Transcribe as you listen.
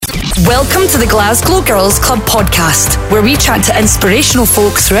Welcome to the Glasgow Girls Club podcast, where we chat to inspirational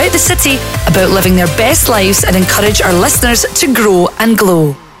folk throughout the city about living their best lives and encourage our listeners to grow and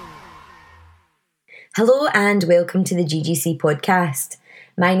glow. Hello and welcome to the GGC podcast.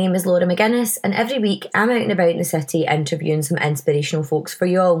 My name is Laura McGuinness, and every week I'm out and about in the city interviewing some inspirational folks for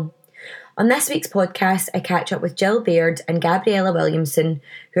you all. On this week's podcast, I catch up with Jill Baird and Gabriella Williamson,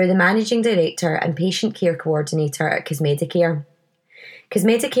 who are the Managing Director and Patient Care Coordinator at Cosmeticare.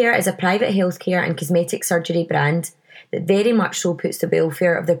 Cosmeticare is a private healthcare and cosmetic surgery brand that very much so puts the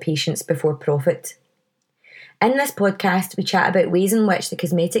welfare of their patients before profit. In this podcast, we chat about ways in which the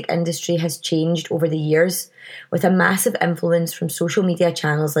cosmetic industry has changed over the years, with a massive influence from social media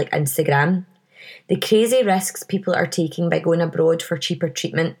channels like Instagram, the crazy risks people are taking by going abroad for cheaper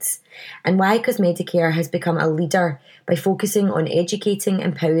treatments, and why Cosmeticare has become a leader by focusing on educating,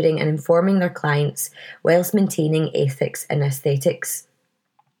 empowering and informing their clients whilst maintaining ethics and aesthetics.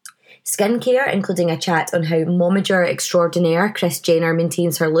 Skincare, including a chat on how momager extraordinaire Kris Jenner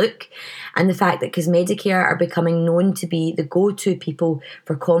maintains her look, and the fact that Cosmeticare are becoming known to be the go-to people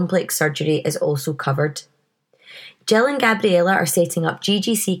for complex surgery, is also covered. Jill and Gabriella are setting up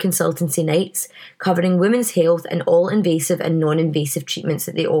GGC consultancy nights, covering women's health and all invasive and non-invasive treatments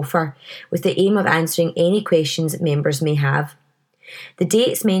that they offer, with the aim of answering any questions members may have. The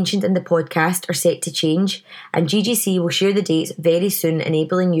dates mentioned in the podcast are set to change, and GGC will share the dates very soon,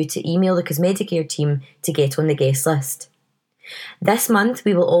 enabling you to email the Cosmeticare team to get on the guest list. This month,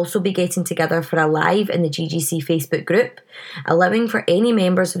 we will also be getting together for a live in the GGC Facebook group, allowing for any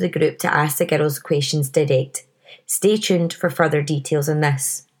members of the group to ask the girls questions direct. Stay tuned for further details on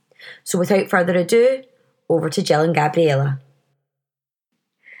this. So without further ado, over to Jill and Gabriella.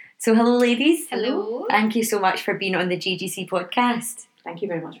 So hello ladies. Hello. Thank you so much for being on the GGC podcast. Thank you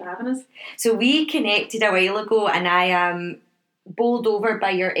very much for having us. So we connected a while ago and I am bowled over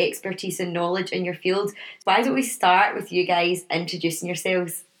by your expertise and knowledge in your field. Why don't we start with you guys introducing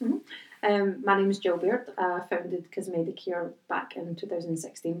yourselves? Mm-hmm. My name is Jill Baird. I founded Cosmeticare back in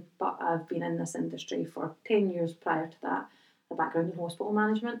 2016, but I've been in this industry for 10 years prior to that, a background in hospital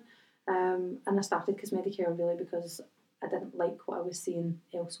management. And I started Cosmeticare really because I didn't like what I was seeing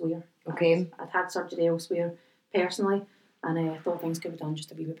elsewhere. Okay. I'd had surgery elsewhere personally, and I thought things could be done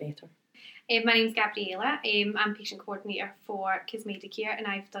just a wee bit better. My name's Gabriella. I'm patient coordinator for Cosmeticare, and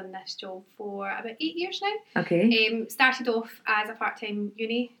I've done this job for about 8 years now. Okay. Started off as a part-time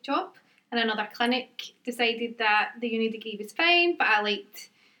uni job in another clinic. Decided that the uni degree was fine, but I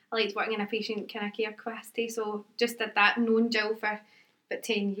liked working in a patient kind of care capacity, so just did that. Known Jill for about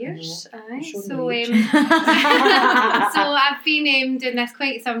 10 years. So I've been doing this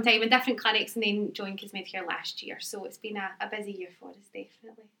quite some time in different clinics, and then joined Cosmeticare last year. So it's been a busy year for us,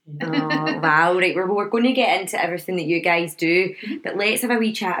 definitely. Oh, wow. Right, we're going to get into everything that you guys do, but let's have a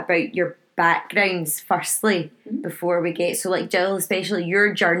wee chat about your backgrounds firstly before we get, so like Jill, especially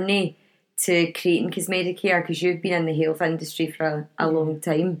your journey to creating Cosmeticare, because you've been in the health industry for a long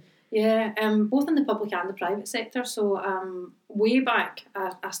time. Yeah, both in the public and the private sector. So way back,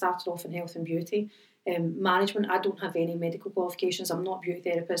 I started off in health and beauty. Management, I don't have any medical qualifications. I'm not a beauty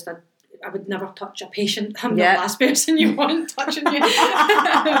therapist. I would never touch a patient. I'm the last person you want touching you.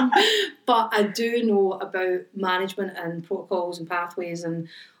 But I do know about management and protocols and pathways and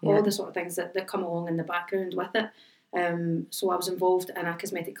all the sort of things that come along in the background with it. So I was involved in a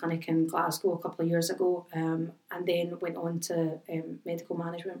cosmetic clinic in Glasgow a couple of years ago, and then went on to medical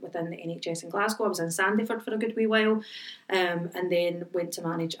management within the NHS in Glasgow. I was in Sandyford for a good wee while, and then went to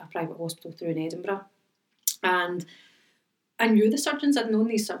manage a private hospital through in Edinburgh. And I knew the surgeons. I'd known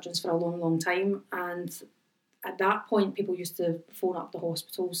these surgeons for a long, long time, and at that point people used to phone up the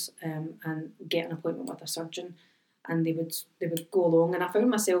hospitals and get an appointment with a surgeon, and they would go along, and I found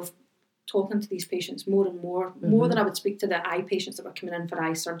myself talking to these patients more and more than I would speak to the eye patients that were coming in for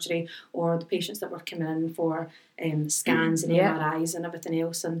eye surgery, or the patients that were coming in for scans and MRIs and everything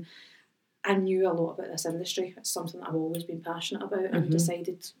else. And I knew a lot about this industry. It's something that I've always been passionate about, and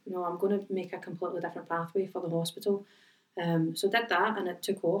decided, no, I'm going to make a completely different pathway for the hospital. So did that, and it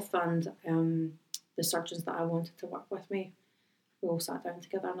took off, and the surgeons that I wanted to work with me, we all sat down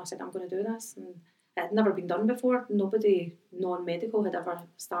together, and I said, I'm going to do this. And it had never been done before. Nobody non-medical had ever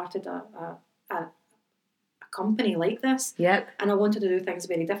started a company like this. Yep. And I wanted to do things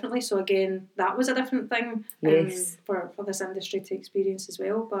very differently. So again, that was a different thing for this industry to experience as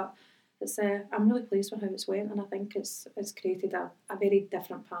well. But it's I'm really pleased with how it's went, and I think it's created a very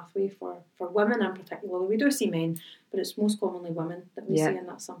different pathway for women in particular. We do see men, but it's most commonly women that we see, and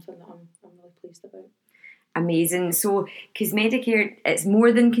that's something that I'm really pleased about. Amazing. So Cosmeticare, it's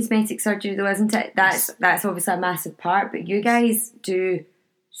more than cosmetic surgery though, isn't it? That's obviously a massive part, but you guys do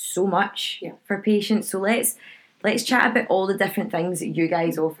so much Yeah. for patients. So let's chat about all the different things that you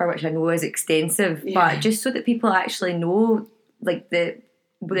guys offer, which I know is extensive, Yeah. but just so that people actually know like the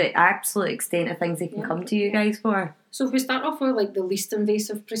absolute extent of things they can come to you guys for. So if we start off with like the least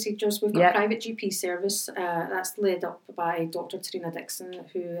invasive procedures, we've got a private GP service that's led up by Dr. Tarina Dixon,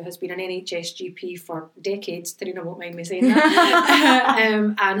 who has been an NHS GP for decades. Tarina won't mind me saying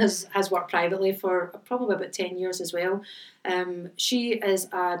that. And has worked privately for probably about 10 years as well. She is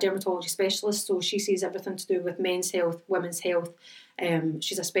a dermatology specialist, so she sees everything to do with men's health, women's health.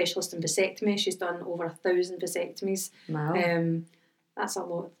 She's a specialist in vasectomy. She's done over 1,000 vasectomies. Wow. That's a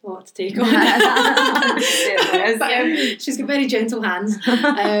lot to take on. But, she's got very gentle hands,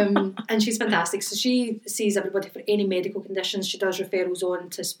 and she's fantastic. So she sees everybody for any medical conditions. She does referrals on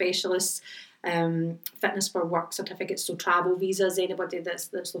to specialists, fitness for work certificates, so travel visas, anybody that's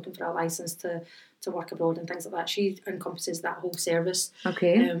looking for a licence to work abroad and things like that. She encompasses that whole service.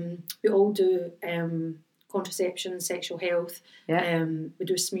 Okay. We all do contraception, sexual health. Yeah. We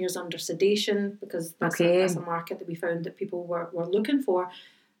do smears under sedation because that's a market that we found that people were looking for.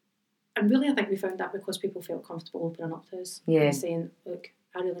 And really, I think we found that because people felt comfortable opening up to us and saying, look,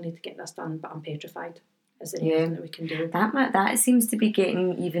 I really need to get this done, but I'm petrified. Is there anything that we can do? That seems to be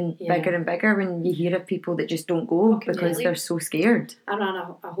getting even bigger and bigger when you hear of people that just don't go because they're so scared. I ran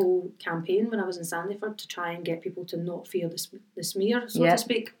a whole campaign when I was in Sandyford to try and get people to not fear the smear, so to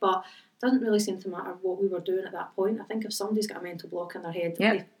speak, but doesn't really seem to matter what we were doing at that point. I think if somebody's got a mental block in their head,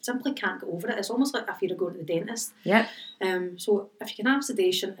 they simply can't get over it. It's almost like a fear of going to the dentist. Yeah. So if you can have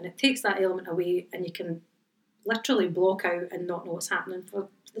sedation and it takes that element away and you can literally block out and not know what's happening for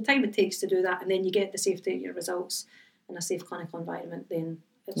the time it takes to do that, and then you get the safety of your results in a safe clinical environment, then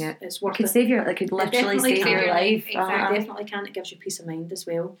it's worth it. It could literally save your life. Exactly, definitely can. It gives you peace of mind as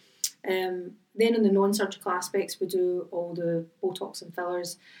well. Then in the non-surgical aspects, we do all the Botox and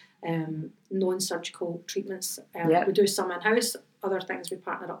fillers, non-surgical treatments. We do some in-house. Other things we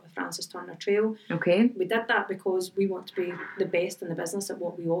partnered up with Francis Turner Trail. Okay. We did that because we want to be the best in the business at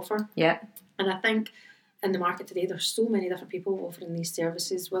what we offer. Yeah. And I think in the market today, there's so many different people offering these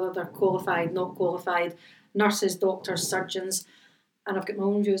services, whether they're qualified, not qualified, nurses, doctors, surgeons. And I've got my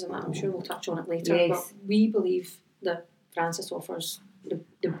own views on that. I'm sure we'll touch on it later. Yes. But we believe that Francis offers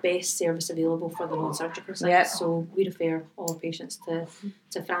the best service available for the non-surgical side. Yep. So we refer all our patients to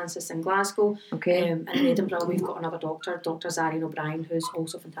Francis in Glasgow. Okay. And in Edinburgh, we've got another doctor, Dr. Zarian O'Brien, who's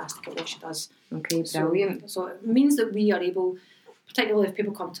also fantastic at what she does. Okay, brilliant. So it means that we are able, particularly if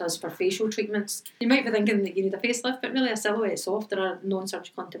people come to us for facial treatments, you might be thinking that you need a facelift, but really a silhouette soft or a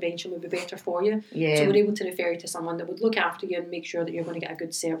non-surgical intervention would be better for you. Yeah. So we're able to refer you to someone that would look after you and make sure that you're going to get a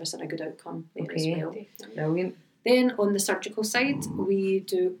good service and a good outcome there as well. Brilliant. Then on the surgical side, we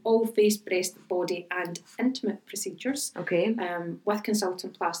do all face, breast, body and intimate procedures. Okay. With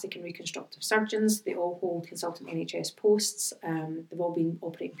consultant plastic and reconstructive surgeons. They all hold consultant NHS posts. They've all been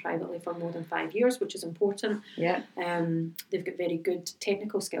operating privately for more than 5 years, which is important. Yeah. They've got very good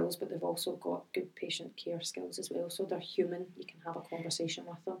technical skills, but they've also got good patient care skills as well. So they're human. You can have a conversation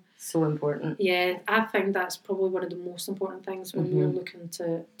with them. So important. Yeah, I think that's probably one of the most important things when we're looking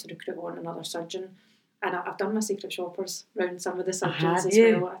to recruit on another surgeon. And I've done my secret shoppers around some of the surgeons as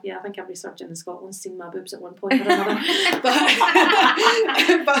well. Yeah, I think every surgeon in Scotland's seen my boobs at one point or another.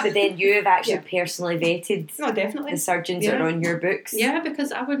 but then you have actually personally vetted definitely the surgeons that are on your books. Yeah,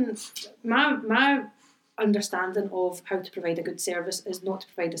 because I wouldn't... My understanding of how to provide a good service is not to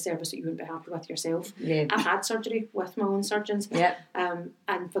provide a service that you wouldn't be happy with yourself. Yeah. I've had surgery with my own surgeons. Yeah.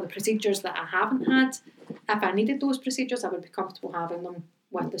 And for the procedures that I haven't had, if I needed those procedures, I would be comfortable having them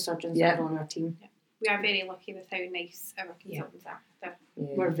with the surgeons that are on our team. Yeah. We are very lucky with how nice our consultants are.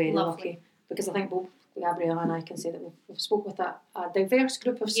 We're very lucky because I think both Gabriella and I can say that we've spoke with a diverse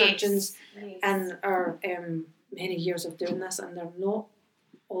group of surgeons in our many years of doing this, and they're not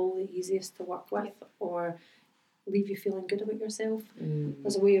all the easiest to work with or leave you feeling good about yourself.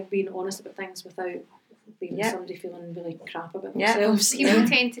 There's a way of being honest about things without leaving somebody feeling really crap about themselves. People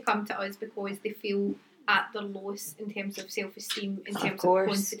tend to come to us because they feel at their lowest in terms of self-esteem, in terms of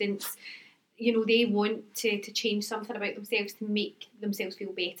confidence. You know, they want to change something about themselves to make themselves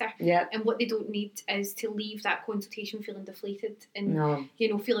feel better. Yeah. And what they don't need is to leave that consultation feeling deflated and, you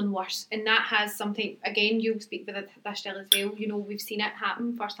know, feeling worse. And that has something, again, you'll speak with this still as well, you know, we've seen it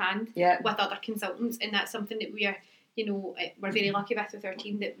happen firsthand with other consultants, and that's something that we are, you know, we're very lucky with our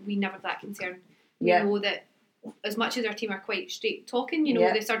team, that we never that concern. We know that as much as our team are quite straight talking, you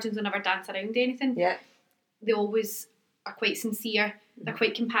know, the surgeons will never dance around anything. Yeah. They always are quite sincere, they're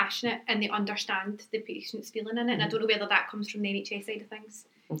quite compassionate, and they understand the patient's feeling in it. And I don't know whether that comes from the NHS side of things.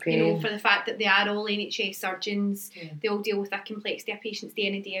 Okay. You know, for the fact that they are all NHS surgeons, they all deal with the complexity of patients day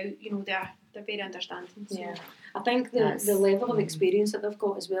in and day out. You know, they're very understanding. So. Yeah, I think the level of experience that they've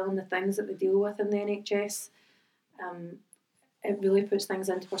got as well, and the things that they deal with in the NHS, it really puts things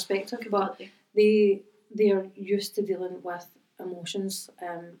into perspective. But they are used to dealing with emotions.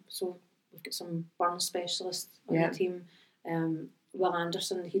 So we've got some burn specialists on the team. Will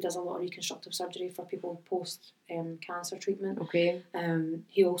Anderson, he does a lot of reconstructive surgery for people post cancer treatment. Okay.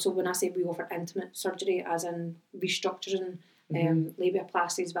 He also, when I say we offer intimate surgery, as in restructuring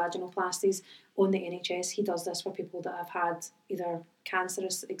labiaplasties, vaginoplasties on the NHS, he does this for people that have had either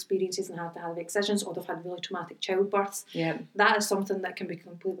cancerous experiences and had to have excisions, or they've had really traumatic childbirths. Yeah. That is something that can be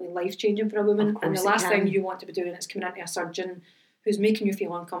completely life-changing for a woman, and the last thing you want to be doing is coming into a surgeon who's making you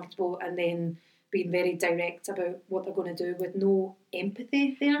feel uncomfortable and then being very direct about what they're going to do with no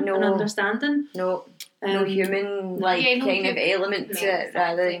empathy there and understanding. No human kind of element to it,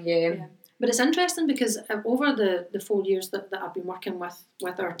 rather than But it's interesting because over the 4 years that I've been working with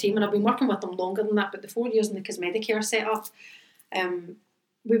our team, and I've been working with them longer than that, but the 4 years in the Cosmedicare setup,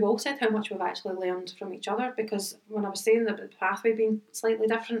 we've all said how much we've actually learned from each other, because when I was saying that the pathway being slightly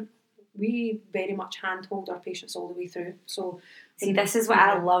different, we very much handhold our patients all the way through. So see, this is what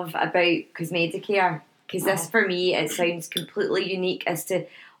I love about Cosmedicare, because this for me, it sounds completely unique as to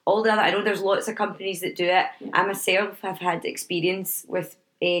all the other. I know there's lots of companies that do it. I myself have had experience with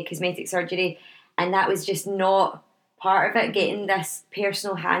cosmetic surgery, and that was just not part of it. Getting this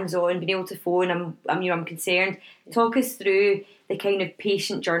personal, hands-on, being able to phone, I'm concerned. Talk us through the kind of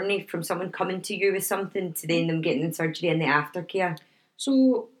patient journey from someone coming to you with something to then them getting in surgery and the aftercare.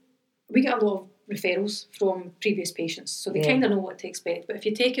 So we get a lot of referrals from previous patients, so they kind of know what to expect. But if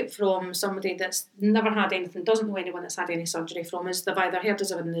you take it from somebody that's never had anything, doesn't know anyone that's had any surgery from us, they've either heard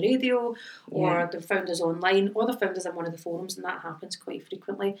us on the radio, or they've found us online, or they've found us in one of the forums, and that happens quite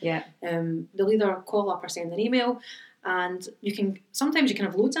frequently. They'll either call up or send an email, and sometimes you can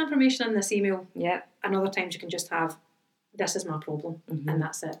have loads of information in this email, and other times you can just have, this is my problem, and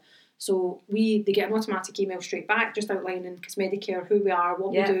that's it. So they get an automatic email straight back, just outlining Cosmedicare, who we are,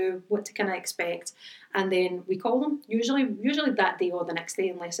 what we do, what to kind of expect, and then we call them usually that day or the next day,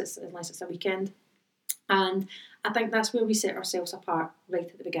 unless it's a weekend. And I think that's where we set ourselves apart right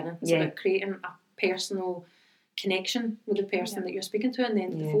at the beginning. It's about creating a personal connection with the person that you're speaking to, and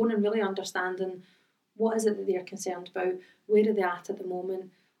then the phone, and really understanding what is it that they're concerned about, where are they at the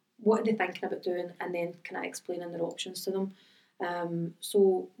moment, what are they thinking about doing, and then kind of explaining their options to them.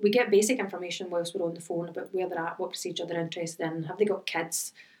 So we get basic information whilst we're on the phone about where they're at, what procedure they're interested in, have they got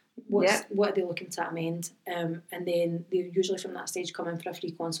kids, what are they looking to amend, and then they usually from that stage come in for a free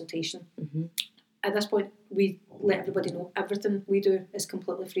consultation. At this point, we let everybody know everything we do is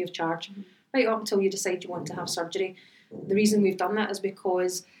completely free of charge, right up until you decide you want to have surgery. The reason we've done that is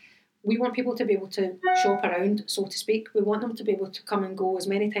because we want people to be able to shop around, so to speak. We want them to be able to come and go as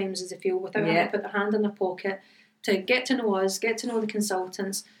many times as they feel without having to put their hand in their pocket, to get to know us, get to know the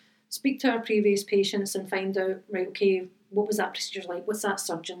consultants, speak to our previous patients and find out, right, okay, what was that procedure like? What's that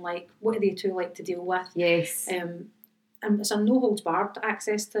surgeon like? What are they two like to deal with? Yes. And it's a no-holds-barred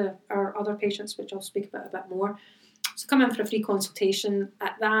access to our other patients, which I'll speak about a bit more. So come in for a free consultation.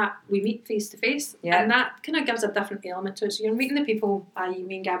 At that, we meet face-to-face, and that kind of gives a different element to it. So you're meeting the people, i.e.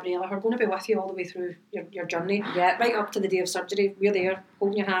 me and Gabriella, who are going to be with you all the way through your journey, right up to the day of surgery. We're there,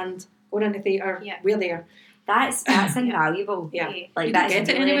 holding your hand, going into theatre, we're there. That's invaluable. Like, that's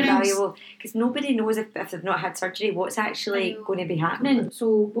really invaluable, because nobody knows if they've not had surgery what's actually going to be happening.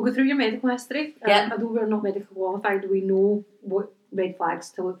 So we'll go through your medical history. Although we're not medical qualified, we know what red flags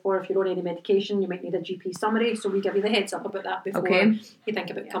to look for. If you're on any medication, you might need a GP summary, so we give you the heads up about that before you think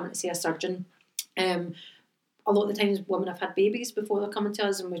about coming to see a surgeon. A lot of the times women have had babies before they're coming to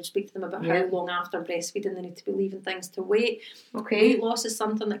us, and we speak to them about how long after breastfeeding they need to be leaving things to wait. Weight loss is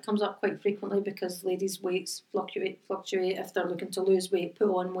something that comes up quite frequently because ladies' weights fluctuate. If they're looking to lose weight, put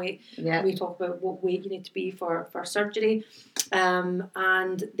on weight, we talk about what weight you need to be for surgery. And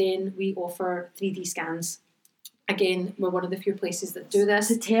then we offer 3D scans. Again, we're one of the few places that do this.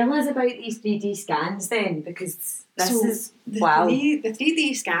 So tell us about these 3D scans then, because the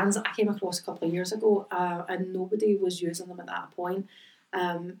 3D scans I came across a couple of years ago, and nobody was using them at that point.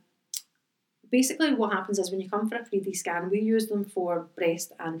 Basically what happens is when you come for a 3D scan, we use them for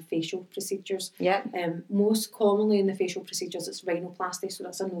breast and facial procedures. Most commonly in the facial procedures it's rhinoplasty, so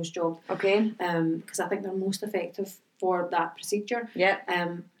that's a nose job. Because I think they're most effective for that procedure.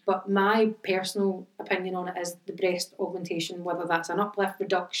 But my personal opinion on it is the breast augmentation, whether that's an uplift,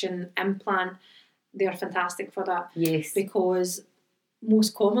 reduction, implant, they're fantastic for that. Because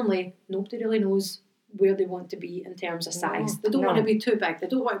most commonly nobody really knows where they want to be in terms of size. They don't No. want to be too big. They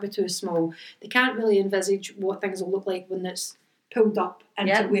don't want to be too small. They can't really envisage what things will look like when it's pulled up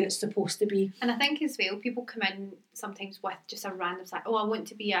into where it's supposed to be. And I think as well, people come in sometimes with just a random size. Oh, I want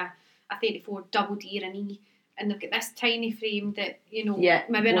to be a 34 double D or an E. And they've got this tiny frame that,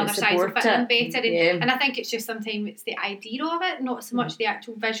 maybe another size will fit them better. And I think it's just sometimes it's the idea of it, not so much the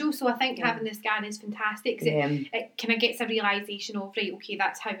actual visual. So I think having the scan is fantastic because it kind of gets a realisation of, right, okay,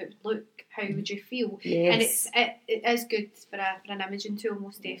 that's how it would look. How would you feel? Yes. And it is good for an imaging tool,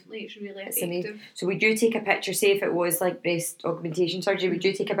 most definitely. It's really effective. Amazing. So would you take a picture, say if it was like breast augmentation surgery, would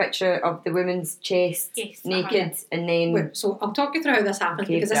you take a picture of the woman's chest naked and then... Wait, so I'll talk you through how this happens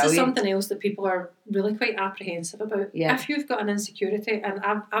because this is something else that people are really quite apprehensive about. If you've got an insecurity, and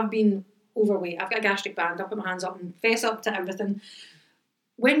I've been overweight, I've got a gastric band, I'll put my hands up and face up to everything.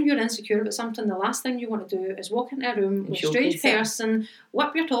 When you're insecure about something, the last thing you want to do is walk into a room with a strange person,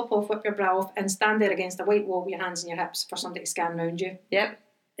 whip your top off, whip your bra off, and stand there against a white wall with your hands in your hips for somebody to scan around you. Yep.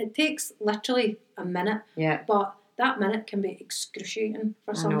 It takes literally a minute, but that minute can be excruciating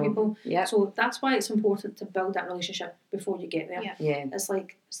for some people. Yep. So that's why it's important to build that relationship before you get there. It's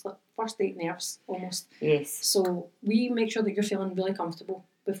like first date nerves, almost. Yes. So we make sure that you're feeling really comfortable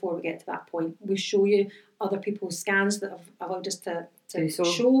before we get to that point. We show you other people's scans that have allowed us to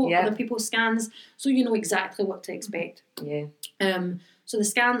show other people's scans, so you know exactly what to expect. So the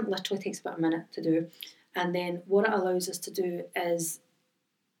scan literally takes about a minute to do, and then what it allows us to do is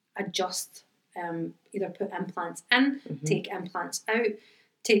adjust, either put implants in, take implants out,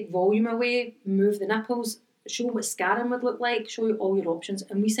 take volume away, move the nipples, show what scarring would look like, show you all your options,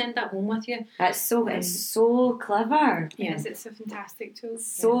 and we send that home with you. It's so clever. Yes, it's a fantastic tool.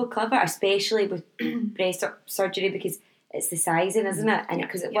 So clever, especially with breast surgery, because it's the sizing, isn't it? And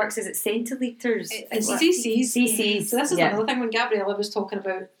because it works as it's centilitres. It's cc's. cc's. So this is another thing when Gabriella was talking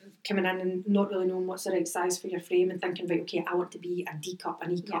about coming in and not really knowing what's the right size for your frame and thinking, right, okay, I want to be a D cup,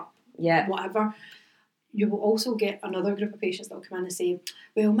 an E cup, whatever. You will also get another group of patients that will come in and say,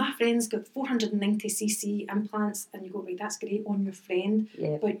 well, my friend's got 490cc implants, and you go, right, that's great on your friend,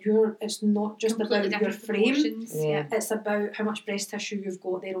 but it's not just completely about your frame, it's about how much breast tissue you've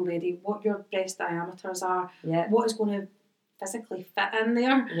got there already, what your breast diameters are, what is going to physically fit in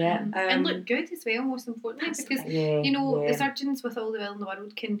there. And look good as well, most importantly, because the surgeons with all the will in the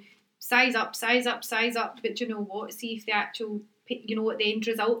world can size up, but you know what, see if the actual at the end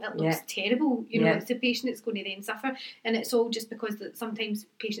result it looks terrible, it's the patient that's going to then suffer, and it's all just because that sometimes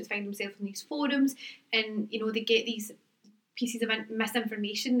patients find themselves in these forums and they get these pieces of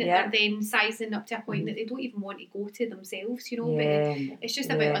misinformation that they're then sizing up to a point that they don't even want to go to themselves, but it's just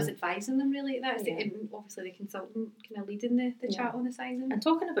about us advising them really. That's it. And obviously the consultant kind of leading the chat on the sizing. And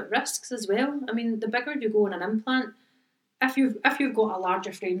talking about risks as well, I mean, the bigger you go on an implant, if you've got a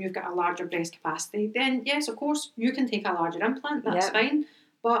larger frame, you've got a larger breast capacity, then yes, of course, you can take a larger implant, that's fine.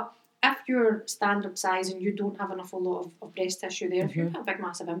 But if you're standard size and you don't have an awful lot of breast tissue there, if you put a big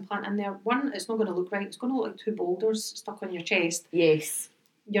massive implant in there, one, it's not going to look right, it's going to look like two boulders stuck on your chest. Yes.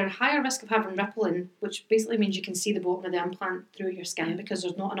 You're at higher risk of having rippling, which basically means you can see the bottom of the implant through your skin because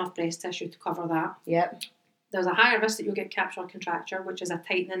there's not enough breast tissue to cover that. Yep. There's a higher risk that you'll get capsular contracture, which is a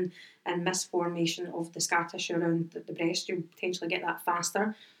tightening and misformation of the scar tissue around the breast. You'll potentially get that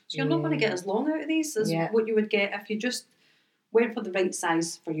faster. So you're not going to get as long out of these as what you would get if you just went for the right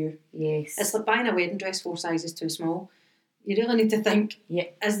size for you. Yes. It's like buying a wedding dress 4 sizes too small. You really need to think,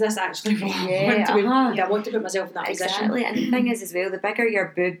 is this actually what I want to put myself in that position? Exactly. And the thing is as well, the bigger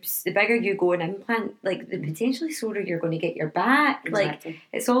your boobs, the bigger you go and implant, like the potentially sorer you're going to get your back. Exactly. Like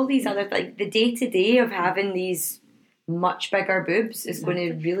it's all these other, like the day-to-day of having these much bigger boobs is going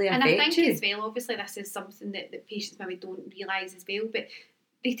to really affect you. And I think as well, obviously this is something that patients maybe don't realise as well, but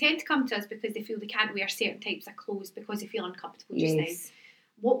they tend to come to us because they feel they can't wear certain types of clothes because they feel uncomfortable just now.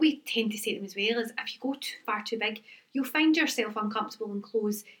 What we tend to say to them as well is if you go far too big, you'll find yourself uncomfortable in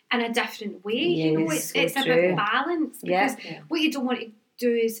clothes in a different way. Yes, it's about balance. Because what you don't want to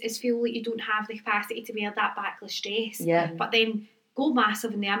do is feel like you don't have the capacity to wear that backless dress. But then go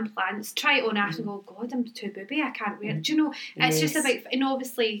massive in the implants, try it on after and go, God, I'm too booby, I can't wear it. Do you know? It's just about, and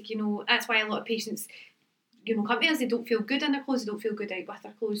obviously, that's why a lot of patients come to us, they don't feel good in their clothes, they don't feel good out with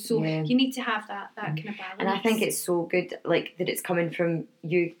their clothes. So you need to have that kind of balance. And I think it's so good, like, that it's coming from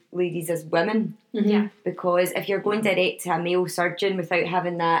you ladies as women. Because if you're going direct to a male surgeon without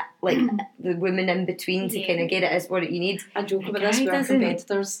having that, like, the woman in between to kind of get it is what you need. I joke about this with our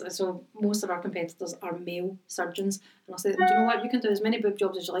competitors. So most of our competitors are male surgeons. And I'll say, do you know what? You can do as many boob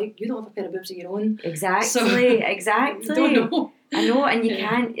jobs as you like. You don't have a pair of boobs of your own. Exactly. Don't know. I know, and you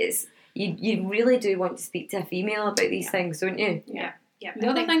can't. You really do want to speak to a female about these things, don't you? Yeah. Yeah. The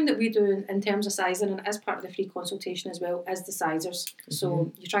other thing that we do in terms of sizing, and as part of the free consultation as well, is the sizers.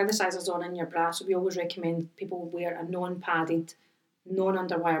 So you try the sizers on in your bra. So we always recommend people wear a non-padded,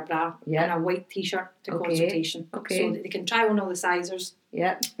 non-underwire bra and a white t-shirt to consultation. So that they can try on all the sizers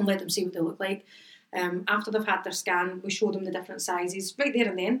and let them see what they look like. After they've had their scan, we show them the different sizes right there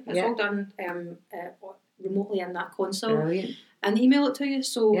and then. It's all done remotely in that console. Brilliant. And email it to you.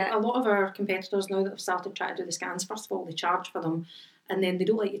 So a lot of our competitors now that have started trying to do the scans, first of all, they charge for them, and then they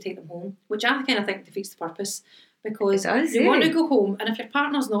don't let you take them home, which I kind of think defeats the purpose, because you want to go home, and if your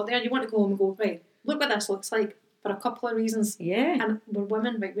partner's not there, you want to go home and go, right, look what this looks like, for a couple of reasons. And we're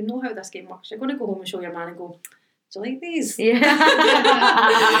women, right, we know how this game works. You're going to go home and show your man and go, do you like these?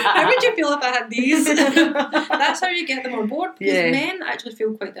 How would you feel if I had these? That's how you get them on board, because men actually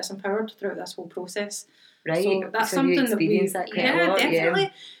feel quite disempowered throughout this whole process. Right. So that's something that we... that quite a lot,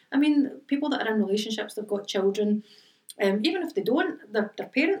 definitely. I mean, people that are in relationships, they've got children, even if they don't, their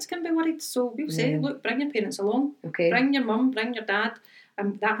parents can be worried. So we'll say, look, bring your parents along. Bring your mum, bring your dad.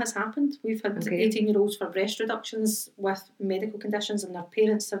 That has happened. We've had 18-year-olds for breast reductions with medical conditions, and their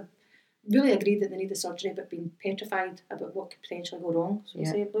parents have really agreed that they need the surgery but been petrified about what could potentially go wrong. So we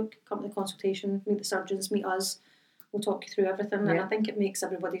say, look, come to the consultation, meet the surgeons, meet us, we'll talk you through everything. And I think it makes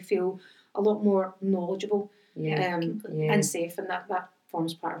everybody feel a lot more knowledgeable and safe, and that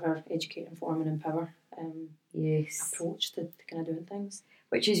forms part of our educate, inform and empower approach to kind of doing things.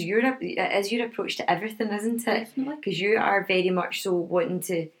 Which is your approach to everything, isn't it? Definitely. Because you are very much so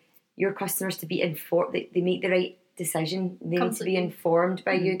wanting your customers to be informed, they make the right decision. They need to be informed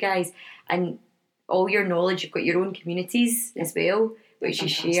by you guys, and all your knowledge. You've got your own communities as well, which you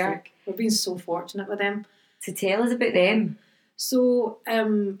share. We've been so fortunate with them. So tell us about them. So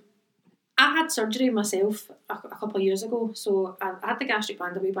I had surgery myself a couple of years ago. So I had the gastric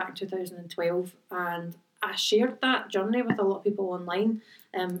band away back in 2012, and I shared that journey with a lot of people online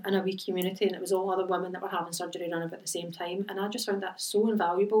in a wee community, and it was all other women that were having surgery run at the same time, and I just found that so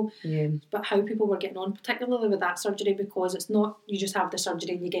invaluable. But how people were getting on, particularly with that surgery, because it's not you just have the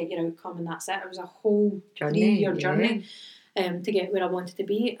surgery and you get your outcome and that's it. It was a whole 3-year journey to get where I wanted to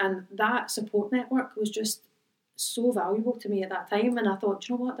be, and that support network was just so valuable to me at that time. And I thought,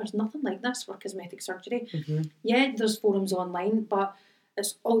 you know what, there's nothing like this for cosmetic surgery. There's forums online, but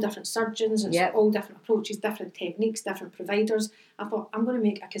it's all different surgeons, it's all different approaches, different techniques, different providers. I thought, I'm going to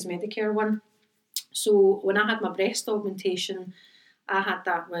make a cosmetic care one. So when I had my breast augmentation, I had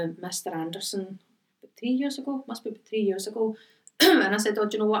that with Mr. Anderson 3 years ago, must be 3 years ago. And I said, oh,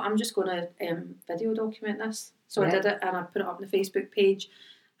 do you know what, I'm just going to video document this. So I did it, and I put it up on the Facebook page,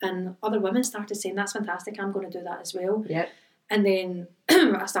 and other women started saying, that's fantastic, I'm going to do that as well. And then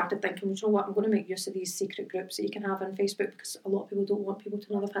I started thinking, you know what, I'm going to make use of these secret groups that you can have on Facebook, because a lot of people don't want people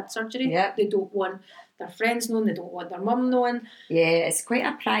to know they've had surgery. They don't want their friends knowing, they don't want their mum knowing. It's quite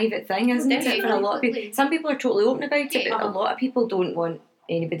a private thing, isn't it, for a lot of people. Some people are totally open about it, but a lot of people don't want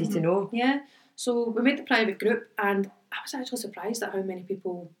anybody to know. So we made the private group, and I was actually surprised at how many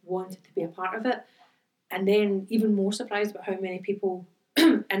people wanted to be a part of it, and then even more surprised about how many people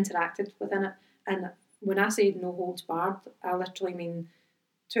interacted within it. And when I say no holds barred, I literally mean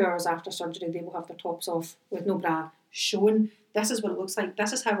 2 hours after surgery they will have their tops off with no bra, showing this is what it looks like,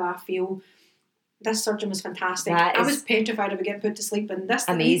 this is how I feel, this surgeon was fantastic, I was petrified of getting put to sleep, and this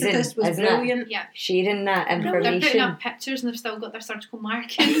amazing, this was brilliant. Sharing that information. They're putting up pictures and they've still got their surgical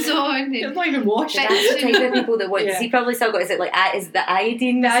markings on. They're not even washed. That's the type of people that want to see. Probably still got, is it like, is it the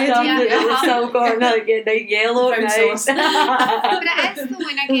iodine stuff that they've still got like yellow sauce. But it is though,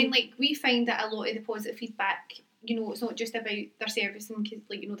 and again, like, we find that a lot of the positive feedback, you know, it's not just about their service and,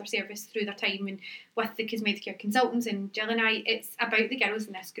 like, you know, their service through their time and with the cosmetic care consultants and Jill and I. It's about the girls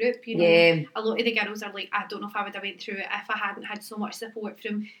in this group, you know. A lot of the girls are like, I don't know if I would have went through it if I hadn't had so much support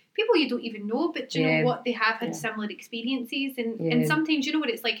from people you don't even know, but you know what, they have had similar experiences, and sometimes, you know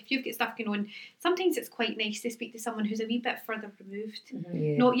what it's like, if you've got stuff going on, sometimes it's quite nice to speak to someone who's a wee bit further removed,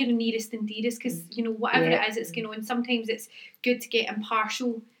 not your nearest and dearest, because you know, whatever it is that's going on, sometimes it's good to get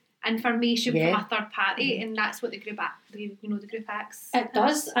impartial information from a third party, and that's what the group acts. It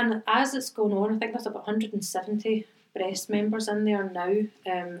does, and as it's going on, I think there's about 170 breast members in there now,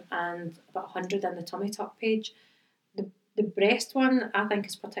 and about 100 in the tummy tuck page. The breast one, I think,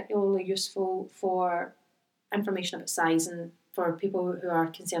 is particularly useful for information about size, and for people who are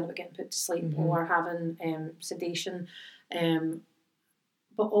concerned about getting put to sleep or having sedation,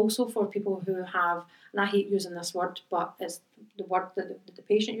 but also for people who have, and I hate using this word, but it's the word that the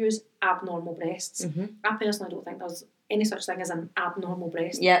patient used, abnormal breasts. I personally don't think there's any such thing as an abnormal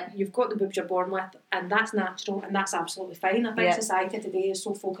breast. You've got the boobs you're born with, and that's natural, and that's absolutely fine. I think society today is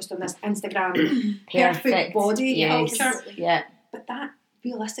so focused on this Instagram perfect body culture. But that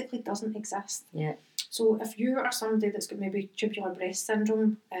realistically doesn't exist. Yeah. So if you are somebody that's got maybe tubular breast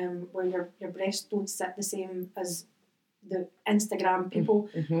syndrome, where your breasts don't sit the same as the Instagram people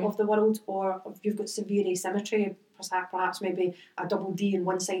of the world, or if you've got severe asymmetry, perhaps maybe a double D in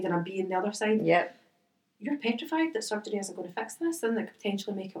one side and a B in the other side, you're petrified that surgery isn't going to fix this and that could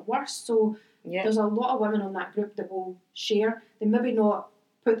potentially make it worse. So there's a lot of women on that group that will share. They maybe not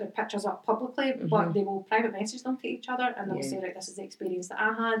put their pictures up publicly, but they will private message them to each other, and they'll say, right, this is the experience that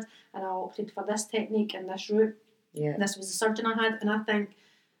I had, and I opted for this technique and this route. This was the surgeon I had. And I think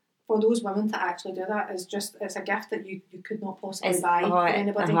for those women to actually do that is just, it's a gift that you could not possibly buy for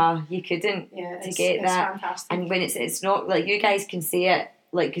anybody. You couldn't it's that. Fantastic. And when it's not like, you guys can say it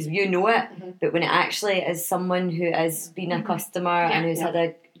like, because you know it, but when it actually is someone who has been a customer and who's had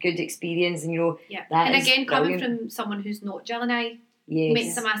a good experience, and that and is again, brilliant. coming from someone who's not Jill and I,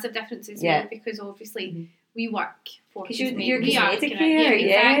 makes a massive difference as well, because obviously we work for you're we are Medicare,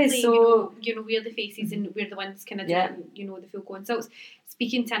 exactly. So you know we're the faces and we're the ones kind of doing the full consults,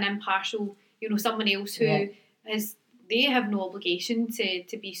 speaking to an impartial, someone else who has, they have no obligation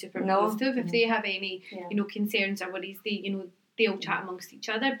to be super positive. If they have any concerns or worries, they'll chat amongst each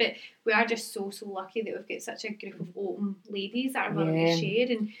other. But we are just so lucky that we've got such a group of open ladies that are willing to share.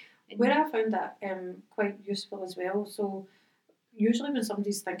 And where I found that quite useful as well, so usually when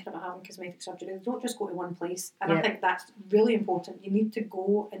somebody's thinking about having cosmetic surgery, they don't just go to one place, and I think that's really important. You need to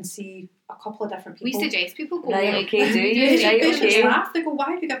go and see a couple of different people. We suggest people go. Right, okay, do you? Right, okay. Laugh. They go,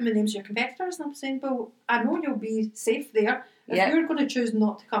 why have you given the names of your competitors? And I'm saying, well, I know you'll be safe there. If you're going to choose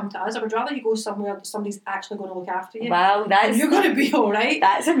not to come to us, I would rather you go somewhere that somebody's actually going to look after you. Wow, you're going to be all right.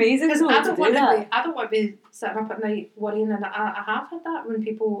 That's amazing. Because I don't want to be sitting up at night worrying, and I have had that when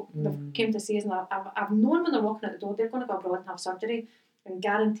people came to see us, and I've known when they're walking out the door they're going to go abroad and have surgery, and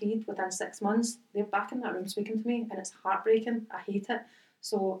guaranteed within 6 months they're back in that room speaking to me, and it's heartbreaking. I hate it.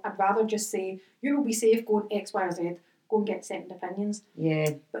 So I'd rather just say, you will be safe, go on X, Y or Z, go and get second opinions.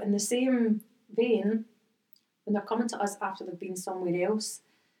 But in the same vein, when they're coming to us after they've been somewhere else,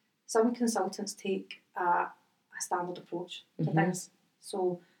 some consultants take a standard approach to things.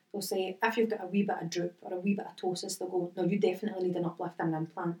 So they'll say, if you've got a wee bit of droop or a wee bit of ptosis, they'll go, no, you definitely need an uplift and an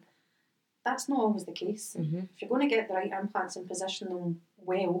implant. That's not always the case. If you're going to get the right implants and position them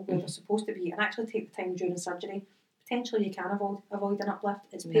well where they're supposed to be, and actually take the time during surgery, potentially you can avoid an uplift.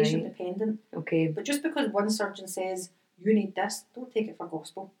 It's patient dependent. Okay. But just because one surgeon says you need this, don't take it for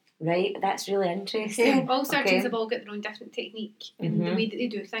gospel. Right, that's really interesting. All surgeons have all got their own different technique in the way that they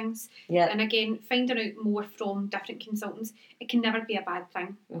do things. And again, finding out more from different consultants, it can never be a bad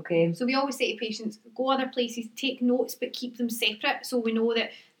thing. Okay. So we always say to patients, go other places, take notes, but keep them separate, so we know that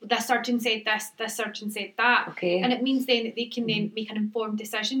this surgeon said this surgeon said that. Okay. And it means then that they can then make an informed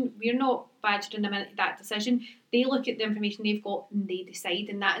decision. We're not badgering them into that decision. They look at the information they've got and they decide,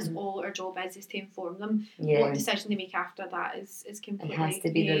 and that is all our job is to inform them. What decision they make after that is completely... It has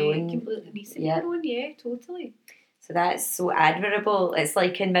to be their own. Completely needs to be their own, totally. So that's so admirable. It's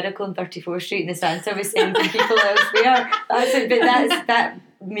like in Miracle on 34th Street, and the Santa was sending people elsewhere. That's it, but that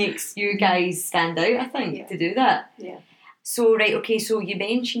makes you guys stand out, I think, to do that. So, right, okay, so you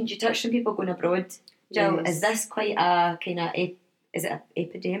mentioned, you touched on people going abroad. Jill, is this quite a kind of, is it an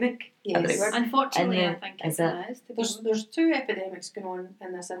epidemic? Yes. Unfortunately, I think it is. There's two epidemics going on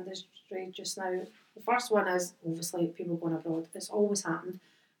in this industry just now. The first one is obviously people going abroad. It's always happened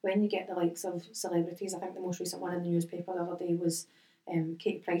when you get the likes of celebrities. I think the most recent one in the newspaper the other day was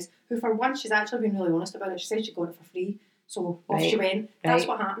Katie Price, who for once she's actually been really honest about it. She said she got it for free. So off she went. That's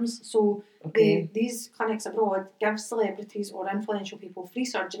what happens. So these clinics abroad give celebrities or influential people free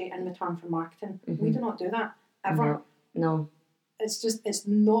surgery in return for marketing. We do not do that, ever. No. It's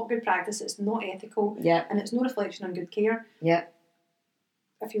not good practice, it's not ethical, and it's no reflection on good care.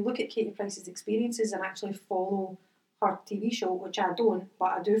 If you look at Katie Price's experiences and actually follow her TV show, which I don't, but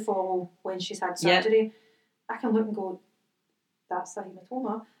I do follow when she's had surgery, I can look and go, that's a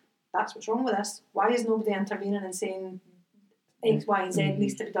hematoma, that's what's wrong with this. Why is nobody intervening and saying X, Y and Z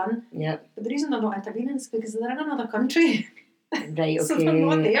needs to be done? But the reason they're not intervening is because they're in another country. Right, okay. So they're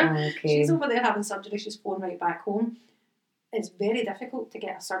not there. Okay. She's over there having surgery, she's flown right back home. It's very difficult to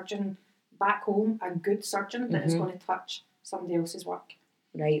get a surgeon back home, a good surgeon that is going to touch somebody else's work.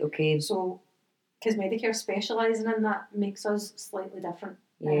 Right, okay. So, because Medicare specialising in that makes us slightly different.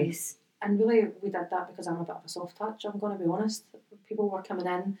 Yes. And really, we did that because I'm a bit of a soft touch, I'm going to be honest. People were coming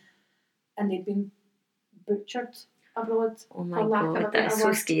in and they'd been butchered abroad. Oh my God, that's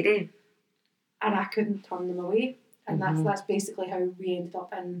so scary. And I couldn't turn them away. And that's basically how we ended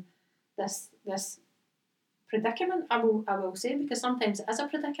up in this predicament, I will say, because sometimes it is a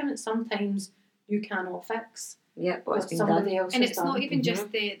predicament, sometimes you cannot fix. Yeah, but it's What been somebody done. else And has it's done. not even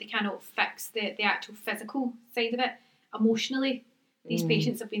just they cannot fix the actual physical side of it. Emotionally, these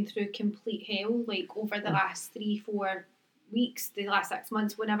patients have been through complete hell, like over the last 3-4 weeks, the last 6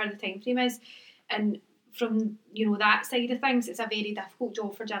 months, whenever the time frame is. And from, you know, that side of things, it's a very difficult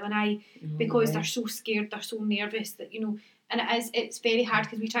job for Jill and I, because they're so scared, they're so nervous that, you know, and it's very hard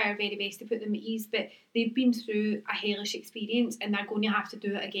because we try our very best to put them at ease, but they've been through a hellish experience and they're going to have to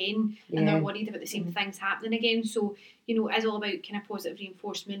do it again, and they're worried about the same things happening again. So, you know, it's all about kind of positive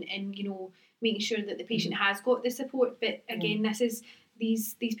reinforcement and, you know, making sure that the patient has got the support. But again, this is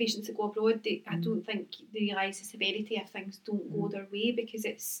these patients that go abroad, I don't think they realise the severity if things don't go their way, because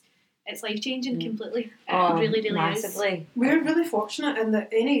it's life changing completely. It really, really massively. is. We're really fortunate in that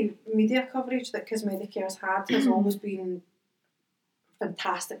any media coverage that Cosmedicare's had has always been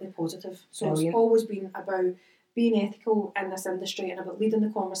fantastically positive. So Brilliant. It's always been about being ethical in this industry and about leading the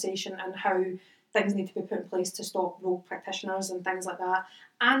conversation and how things need to be put in place to stop rogue practitioners and things like that,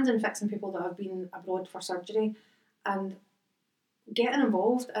 and in fixing people that have been abroad for surgery and getting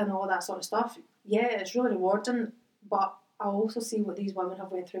involved in all that sort of stuff. Yeah, it's really rewarding, but I also see what these women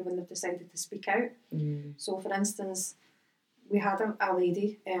have went through when they've decided to speak out. So, for instance, we had a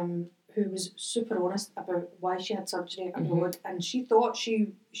lady who was super honest about why she had surgery abroad, and she thought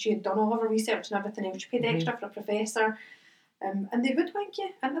she had done all of her research and everything else. She paid extra for a professor, and they hoodwink you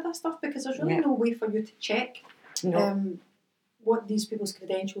into that stuff because there's really no way for you to check what these people's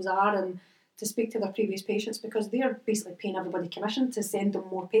credentials are and to speak to their previous patients, because they're basically paying everybody commission to send them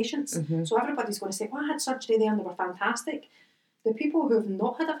more patients. So everybody's going to say, well, I had surgery there and they were fantastic. The people who have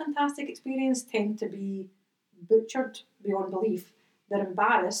not had a fantastic experience tend to be butchered beyond belief. They're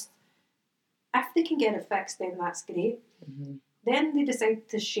embarrassed. If they can get it fixed, then that's great. Then they decide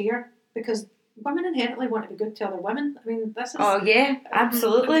to share, because women inherently want to be good to other women. I mean, this is... Oh, yeah,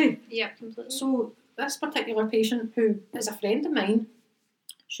 absolutely. Yeah, completely. So this particular patient, who is a friend of mine,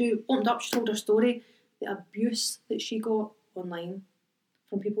 she opened up, she told her story, the abuse that she got online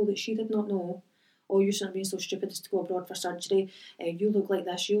from people that she did not know. Oh, you shouldn't have been so stupid as to go abroad for surgery. You look like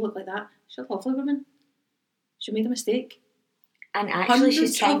this, you look like that. She's a lovely woman. She made a mistake. And actually,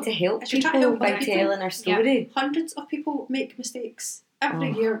 she's trying Hundreds to help she's trying to people help by other people. telling her story. Hundreds of people make mistakes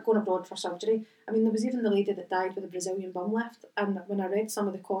every year going abroad for surgery. I mean, there was even the lady that died with a Brazilian bum lift, and when I read some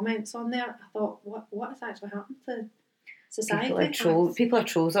of the comments on there, I thought, what has actually happened to society? People are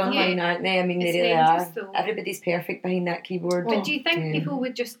trolls online, aren't they? I mean, they It's really horrendous, are. though. Everybody's perfect behind that keyboard. But do you think people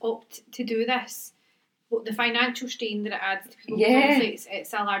would just opt to do this? What the financial strain that it adds to people? Yeah. Obviously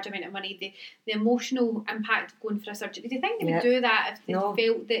it's a large amount of money. The emotional impact of going for a surgery. Do you think they would do that if they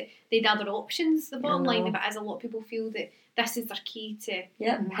felt that they'd other options? The bottom line of it is, a lot of people feel that this is their key to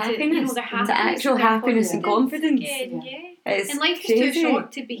happiness. you know, their happiness, to actual their happiness and confidence. again, It's and life crazy. is too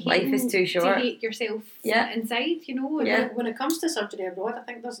short to be hating, Life is too short. to hate yourself inside, you know. And when it comes to surgery abroad, I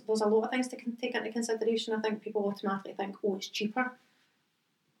think there's a lot of things to take into consideration. I think people automatically think, oh, it's cheaper.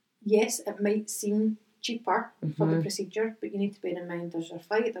 Yes, it might seem cheaper for the procedure, but you need to bear in mind there's your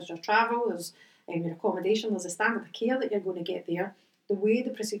flight, there's your travel, there's your accommodation, there's a standard of care that you're going to get there, the way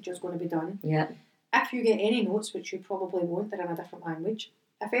the procedure is going to be done. If you get any notes, which you probably won't, they're in a different language,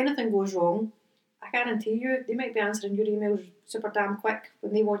 if anything goes wrong, I guarantee you they might be answering your emails super damn quick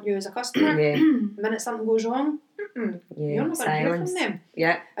when they want you as a customer. The minute something goes wrong, you're not going to hear from them.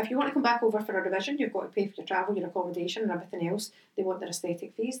 If you want to come back over for a revision, you've got to pay for your travel, your accommodation and everything else. They want their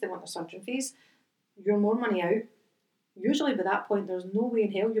aesthetic fees, they want their surgeon fees. You're more money out. Usually by that point there's no way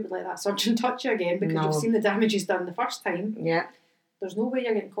in hell you would let that surgeon touch you again, because you've seen the damage he's done the first time. There's no way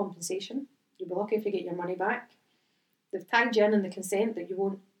you're getting compensation. You'll be lucky if you get your money back. They've tagged you in the consent that you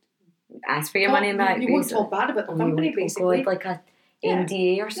won't ask for your money back. You won't talk bad about the company, basically. Like a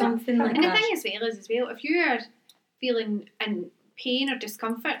NDA or something like and that. the thing as well, if you are feeling in pain or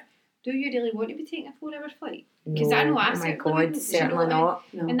discomfort, do you really want to be taking a 4-hour flight? Because I know I certainly wouldn't, certainly not.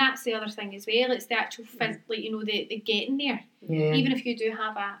 And that's the other thing as well. It's the actual the getting there. Even if you do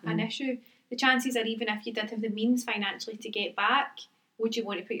have an issue, the chances are, even if you did have the means financially to get back, would you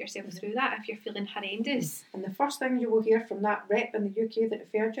want to put yourself through that if you're feeling horrendous? And the first thing you will hear from that rep in the UK that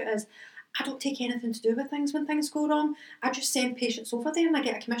referred you is, I don't take anything to do with things when things go wrong. I just send patients over there and I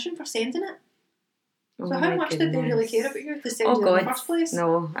get a commission for sending it. So how much did they really care about you to send you in the first place?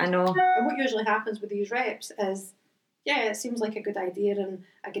 No, I know. And what usually happens with these reps is, it seems like a good idea and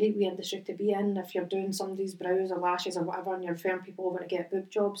a great wee industry to be in if you're doing somebody's brows or lashes or whatever and you're referring people over to get boob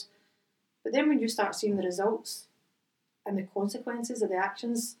jobs. But then when you start seeing the results and the consequences of the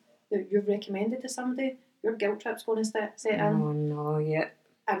actions that you've recommended to somebody, your guilt trip's going to set in. Oh no,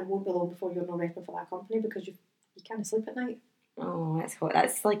 And it won't be long before you're not repping for that company because you can't sleep at night. Oh, that's what.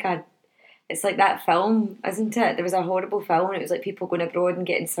 That's like it's like that film, isn't it? There was a horrible film and it was like people going abroad and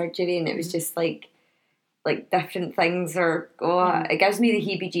getting surgery, and it was just like different things, or it gives me the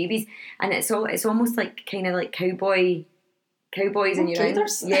heebie-jeebies. And it's almost like kind of like cowboys in your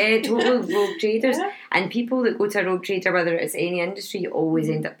traders. Total rogue traders. Yeah. And people that go to a rogue trader, whether it's any industry, you always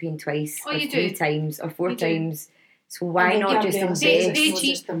end up paying twice, or you 3 do. times, or 4 You do. times. So why not just invest? They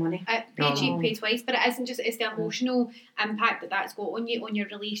cheap. Just the money. Pay cheap, pay twice, but it isn't just, it's the emotional impact that's got on you, on your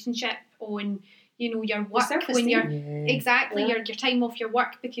relationship, on, you know, your work, when you're your time off your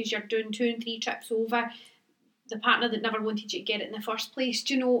work because you're doing 2 and 3 trips over, the partner that never wanted you to get it in the first place.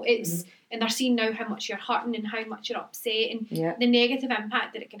 Do you know, it's and they're seeing now how much you're hurting and how much you're upset, and the negative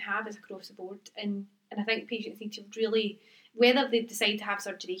impact that it can have is across the board. And I think patients need to really, whether they decide to have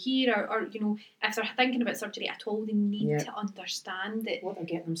surgery here or you know, if they're thinking about surgery at all, they need to understand that what they're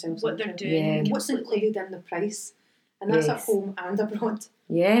getting themselves what into. they're doing, what's included in the price, and that's at home and abroad.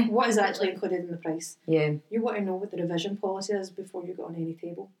 Yeah. What is actually included in the price? Yeah. You want to know what the revision policy is before you go on any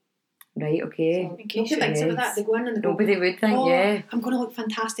table. Right, okay. So, nobody thinks about that. They go in and they go, nobody would think, I'm going to look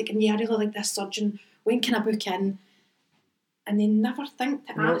fantastic, and I really like this surgeon. When can I book in? And they never think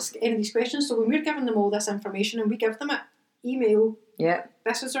to ask any of these questions. So when we're giving them all this information and we give them it, email,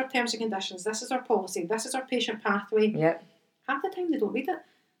 this is our terms and conditions, this is our policy, this is our patient pathway. Half the time they don't read it.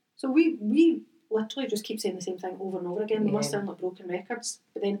 So we literally just keep saying the same thing over and over again. They must sound like broken records,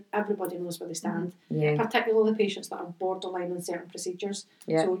 but then everybody knows where they stand. Particularly the patients that are borderline on certain procedures.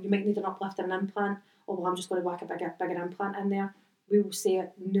 So you might need an uplift and an implant, although I'm just going to whack a bigger implant in there. We will say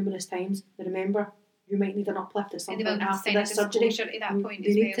it numerous times. But remember, you might need an uplift at some point after this surgery. At that point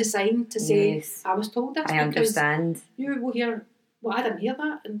they need to sign to say, I was told this. I understand. You will hear, well, I didn't hear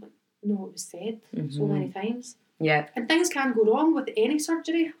that. And no, it was said so many times. And things can go wrong with any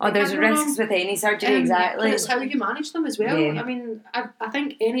surgery. There's risks with any surgery, exactly. But it's how you manage them as well. I mean, I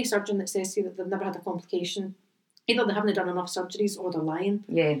think any surgeon that says to you that they've never had a complication, either they haven't done enough surgeries or they're lying.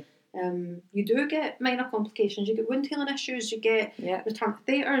 You do get minor complications. You get wound healing issues, you get return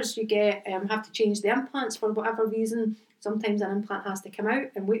catheters, you get have to change the implants for whatever reason. Sometimes an implant has to come out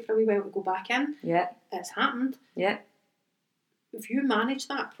and wait for a wee while to go back in. It's happened. If you manage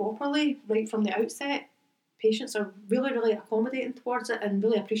that properly right from the outset, patients are really, really accommodating towards it and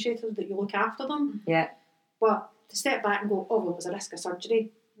really appreciative that you look after them. But to step back and go, well, it was a risk of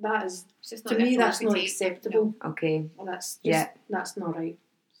surgery, that is, to me, that's not acceptable. Okay. Well, that's just, that's not right.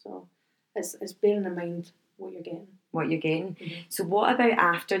 So it's bearing in mind what you're getting. So what about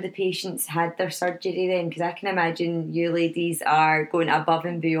after the patients had their surgery then? Because I can imagine you ladies are going above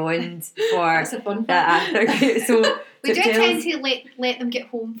and beyond for that's a fun that after. So we do tend to let them get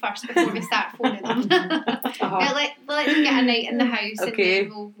home first before we start phoning them. We'll let them get a night in the house, and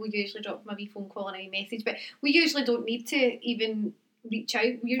then we'll usually drop them a wee phone call and a wee message. But we usually don't need to even reach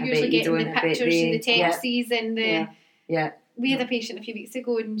out. We're usually getting the pictures and the texts and the... We had a patient a few weeks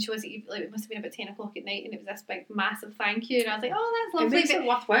ago, and she was it must have been about 10 o'clock at night, and it was this big massive thank you, and I was like, oh, that's lovely. It makes it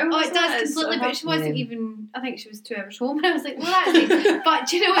worthwhile. It does completely, but she wasn't even, I think she was 2 hours home, and I was like, well, that's nice.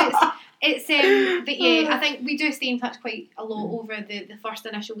 But you know, it's but I think we do stay in touch quite a lot over the first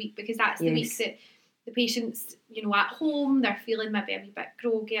initial week, because that's the week that the patient's, you know, at home, they're feeling maybe a wee bit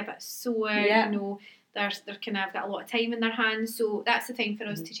groggy, a bit sore, you know, they're kind of got a lot of time in their hands, so that's the time for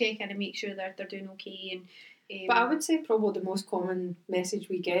us to check in and make sure they're doing okay. And but I would say probably the most common message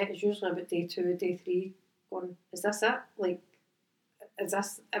we get is usually about day 2, day 3, going, is this it? Like, is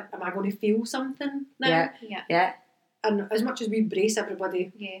this, am I going to feel something now? And as much as we brace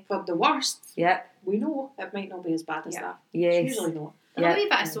everybody for the worst, we know it might not be as bad as that. It's usually not. A wee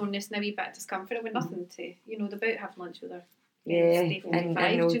bit of soreness and a wee bit of discomfort with nothing to, you know, about having lunch with her. Day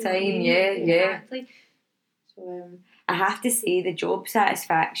 45, no time, exactly. So, I have to say the job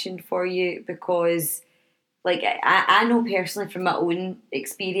satisfaction for you, because like I know personally from my own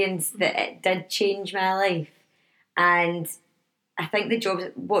experience that it did change my life, and I think the job,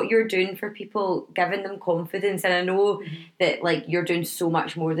 what you're doing for people, giving them confidence, and I know that like you're doing so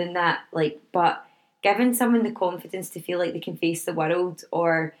much more than that, like, but giving someone the confidence to feel like they can face the world,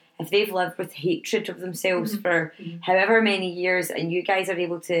 or if they've lived with hatred of themselves for however many years, and you guys are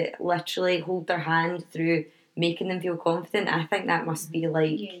able to literally hold their hand through making them feel confident, I think that must be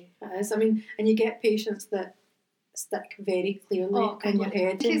like... It is. I mean, and you get patients that stick very clearly in your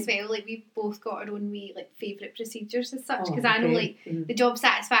head. Because like we've both got our own wee like favourite procedures as such, because I know like the job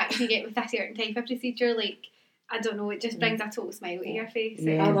satisfaction you get with a certain type of procedure, like, I don't know, it just brings a total smile to your face.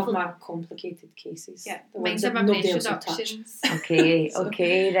 I love my complicated cases. Mine's are my breast reductions. Okay,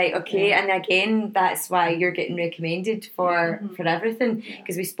 and again, that's why you're getting recommended for everything,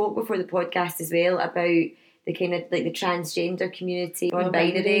 because we spoke before the podcast as well about the kind of like the transgender community,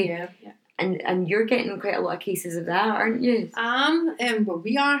 non-binary, And you're getting quite a lot of cases of that, aren't you? Well,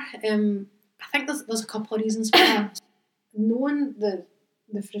 we are. I think there's a couple of reasons for that. Knowing the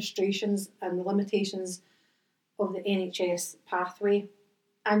frustrations and the limitations of the NHS pathway,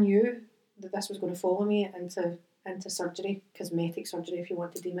 I knew that this was going to follow me into surgery, cosmetic surgery, if you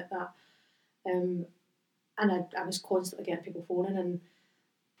want to deem it that. And I was constantly getting people phoning,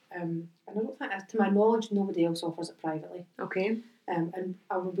 and I don't think, to my knowledge, nobody else offers it privately. Okay. And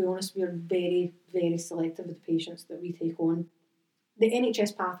I will be honest, we are very, very selective with the patients that we take on. The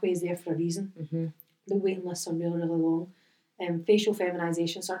NHS pathway is there for a reason. Mm-hmm. The waiting lists are really, really long. Facial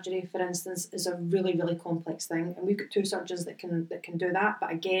feminisation surgery, for instance, is a really, really complex thing, and we've got 2 surgeons that can do that.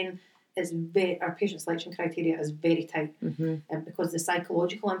 But again, our patient selection criteria is very tight, because the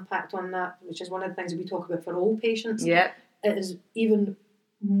psychological impact on that, which is one of the things that we talk about for all patients, it is even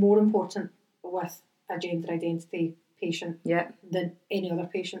more important with a gender identity patient than any other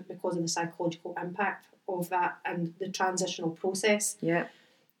patient, because of the psychological impact of that and the transitional process.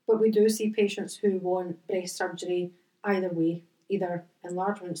 But we do see patients who want breast surgery either way, either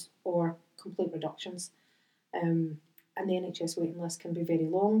enlargements or complete reductions. And the NHS waiting list can be very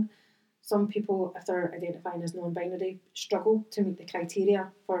long. Some people, if they're identifying as non-binary, struggle to meet the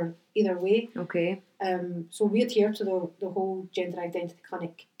criteria for either way. Okay. So we adhere to the whole gender identity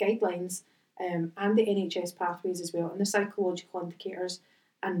clinic guidelines, and the NHS pathways as well, and the psychological indicators,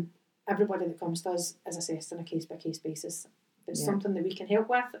 and everybody that comes to us is assessed on a case-by-case basis. If it's something that we can help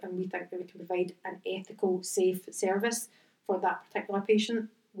with, and we think that we can provide an ethical, safe service for that particular patient,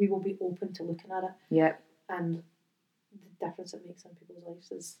 we will be open to looking at it. And the difference it makes in people's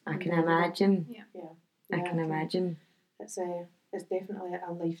lives is... I can imagine. I can imagine. It's definitely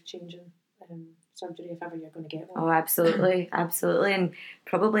a life-changing surgery if ever you're going to get one. Oh, absolutely, absolutely. And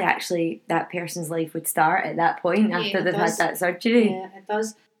probably actually that person's life would start at that point after they've had that surgery. Yeah, it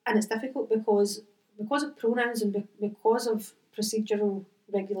does. And it's difficult because of pronouns and because of procedural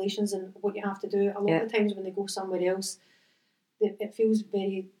regulations and what you have to do. A lot of the times when they go somewhere else, it feels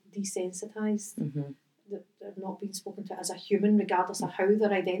very desensitised. That they're not being spoken to as a human, regardless of how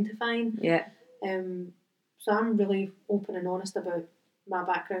they're identifying. So I'm really open and honest about my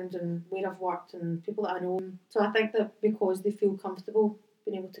background and where I've worked and people that I know. So I think that because they feel comfortable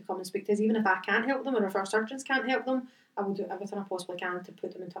being able to come and speak to us, even if I can't help them or if our surgeons can't help them, I will do everything I possibly can to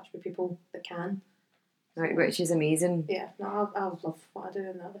put them in touch with people that can. Right, which is amazing. Yeah, no, I love what I do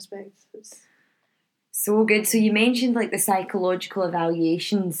in that respect. It's so good. So you mentioned like the psychological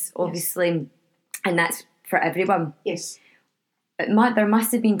evaluations, obviously, and that's for everyone. Yes. There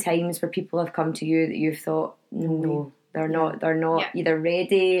must have been times where people have come to you that you've thought, no, they're not either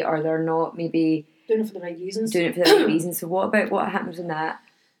ready or they're not maybe doing it for the right reasons. So what happens in that?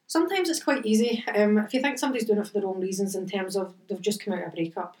 Sometimes it's quite easy. If you think somebody's doing it for the wrong reasons, in terms of they've just come out of a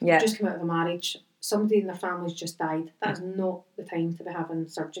breakup, they've just come out of a marriage, somebody in their family's just died, that is not the time to be having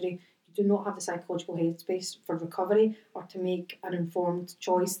surgery. You do not have the psychological headspace for recovery or to make an informed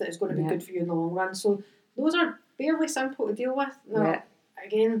choice that is going to be good for you in the long run. So those are fairly simple to deal with. Now,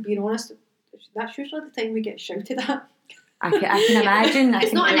 again, being honest, that's usually the time we get shouted at. I can imagine.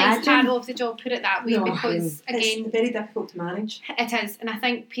 It's not a nice part of the job, put it that way, because again, it's very difficult to manage. It is, and I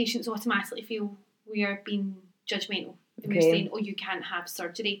think patients automatically feel we are being judgmental. And we're saying, oh, you can't have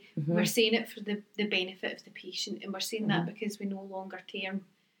surgery. We're saying it for the benefit of the patient, and we're saying that because we know longer term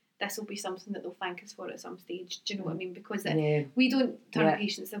this will be something that they'll thank us for at some stage. Do you know what I mean? Because we don't turn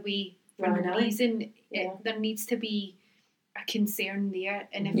patients away for no reason. There needs to be a concern there,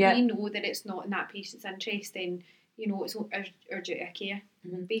 and if we know that it's not in that patient's interest, then it's our duty of care.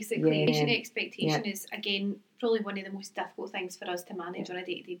 Basically, patient expectation is, again, probably one of the most difficult things for us to manage on a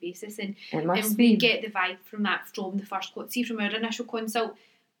day-to-day basis, and we get the vibe from that from the first consult. See, from our initial consult,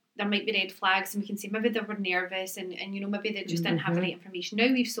 there might be red flags, and we can say maybe they were nervous, and maybe they just didn't have the right information.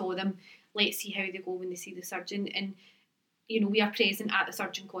 Now we've saw them, let's see how they go when they see the surgeon, and we are present at the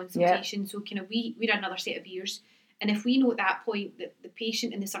surgeon consultation, so we're another set of ears. And if we know at that point that the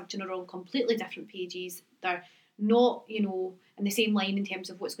patient and the surgeon are on completely different pages, they're not, in the same line in terms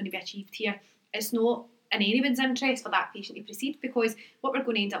of what's going to be achieved here, it's not in anyone's interest for that patient to proceed, because what we're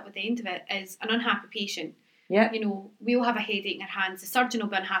going to end up with the end of it is an unhappy patient. We'll have a headache in our hands, the surgeon will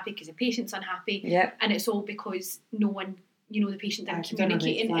be unhappy because the patient's unhappy, and it's all because no one, the patient didn't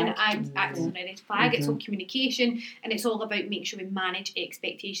communicate and act on a red flag. It's all communication, and it's all about making sure we manage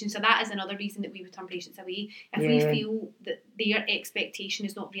expectations. So that is another reason that we would turn patients away if we feel that their expectation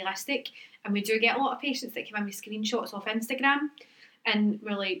is not realistic. And we do get a lot of patients that come in with screenshots off Instagram, and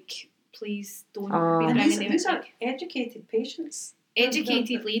we're like, please don't be bringing them. These are educated patients.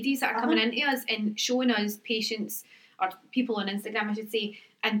 Educated ladies that are coming into us and showing us patients, or people on Instagram I should say,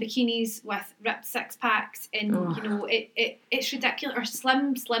 and bikinis with ripped six packs, and you know it's ridiculous. Or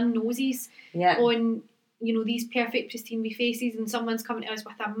slim noses on these perfect pristine wee faces, and someone's coming to us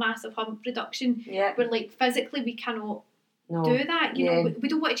with a massive hump reduction. Where like physically we cannot do that. You know, we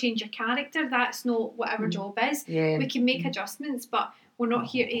don't want to change your character. That's not what our job is. We can make adjustments, but we're not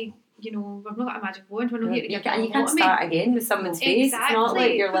here to. We've not got a magic wand. We're not here to give you can't start again with someone's face. It's not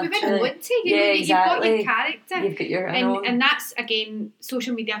like you're literally... But we wouldn't want to. You've got your character. You've got your... And that's, again,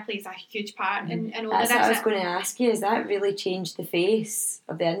 social media plays a huge part in all that's of what this. I was going to ask you. Has that really changed the face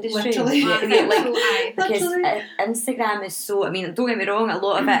of the industry? Literally. Because Instagram is so... I mean, don't get me wrong, a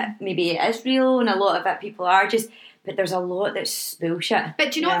lot of it, maybe it is real, and a lot of it people are just... But there's a lot that's bullshit.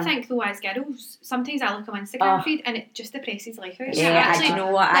 But do you not think, though, as girls, sometimes I look on Instagram feed and it just depresses life out. I you know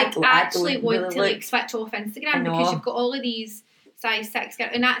what? I actually don't want really to like switch off Instagram because you've got all of these size 6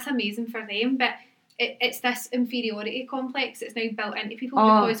 girls, and that's amazing for them. But it's this inferiority complex that's now built into people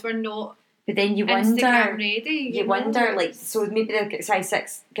because we're not. But then you Instagram ready. You wonder, like, so maybe the size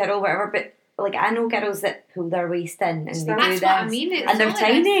 6 girl, whatever, but. Like, I know girls that pull their waist in and they do this. What I mean. And they're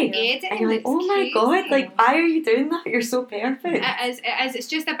tiny. And you're like, oh my God, like, why are you doing that? You're so perfect. It is. It's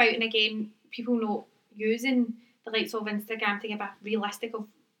just about, and again, people not using the likes of Instagram to give a realistic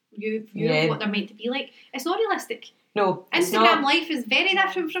view of what they're meant to be like. It's not realistic. No, Instagram life is very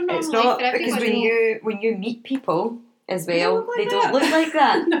different from normal life for everybody. Because when you meet people as well, they don't look like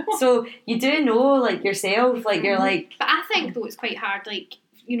that. No. So you do know, like, yourself, like, you're like... But I think, though, it's quite hard, like...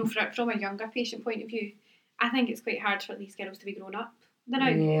 from a younger patient point of view, I think it's quite hard for these girls to be grown up now.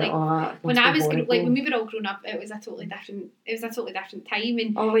 When I was when we were all grown up, it was a totally different time,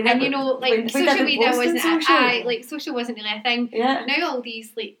 and social media wasn't social wasn't really a thing. Now all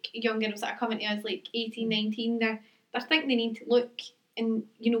these like young girls that are coming to us like 18, 19, they're thinking they need to look and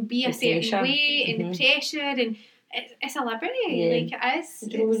be a certain way, and the pressure, and it's a liberty, like it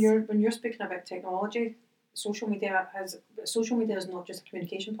is. When you're speaking about technology. Social media is not just a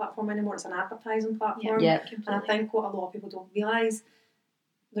communication platform anymore, it's an advertising platform. And I think what a lot of people don't realise,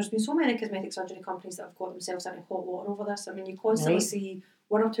 there's been so many cosmetic surgery companies that have got themselves into hot water over this. I mean, you constantly see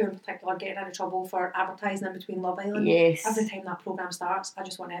one or two in particular getting into trouble for advertising in between Love Island. Every time that programme starts, I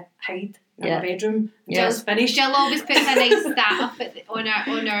just want to hide in my bedroom until it's finished. Jill always puts a nice stat up on our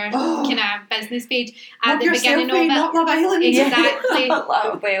kind of business page at the beginning of it. Not Love Island. Exactly.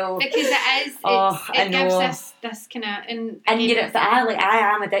 Well, because it is. It gives us this kind of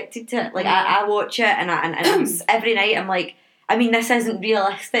I am addicted to it. Like I watch it and every night I'm like, I mean, this isn't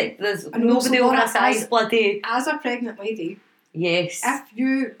realistic. There's nobody over a size bloody. As a pregnant lady. Yes. If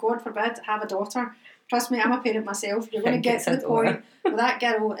you, God forbid, have a daughter, trust me, I'm a parent myself, you're going to get to the point where that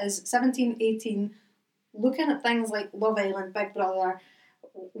girl is 17, 18, looking at things like Love Island, Big Brother,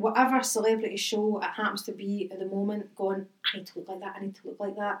 whatever celebrity show it happens to be at the moment, going, I need to look like that, I need to look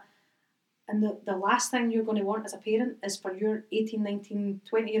like that. And the last thing you're going to want as a parent is for your 18, 19,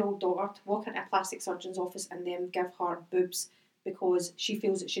 20-year-old daughter to walk into a plastic surgeon's office and then give her boobs because she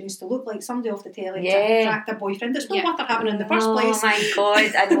feels that she needs to look like somebody off the telly to attract a boyfriend. It's not what they're having in the first place. Oh my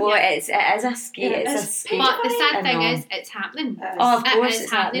God, I know it is a scare. It's a scare. But the sad thing is, it's happening. Of course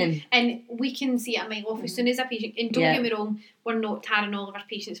it's happening. And we can see it in my office as soon as a patient, and don't get me wrong, we're not tarring all of our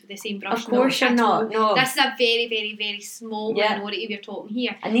patients with the same brush. Of course you're not. No. This is a very, very, very small minority we're talking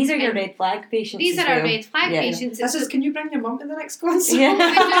here. And these are your red flag patients. These are our red flag patients. This is, can you bring your mum to the next concert?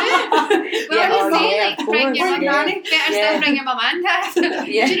 Yeah. Bring your nanny. Better still bring your mum and dad. Do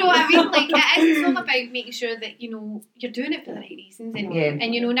you know what I mean? Like, it's all about making sure that, you're doing it for the right reasons.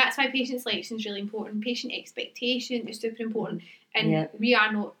 And that's why patient selection is really important. Patient expectation is super important. And we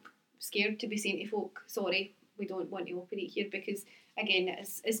are not scared to be saying to folk, sorry, we don't want to operate here, because again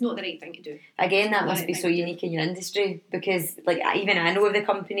it's not the right thing to do. Again, that must be so unique in your industry, because like even I know of the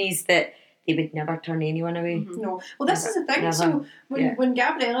companies that they would never turn anyone away. No. Well, this is the thing. Never. So when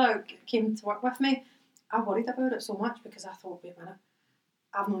Gabriella came to work with me, I worried about it so much because I thought, wait a minute,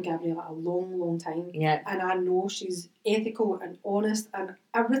 I've known Gabriella a long, long time, and I know she's ethical and honest and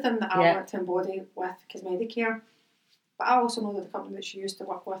everything that I want to embody with Cosmedicare. But I also know that the company that she used to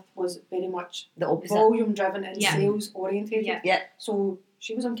work with was very much the opposite, volume driven and sales orientated. So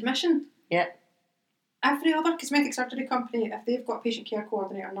she was on commission. Every other cosmetic surgery company, if they've got a patient care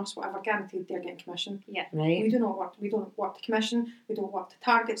coordinator, nurse, whatever, guaranteed they're getting commission. Right. We don't work to commission. We don't work to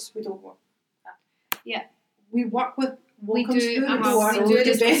targets. We don't work. We work with what comes through the door. We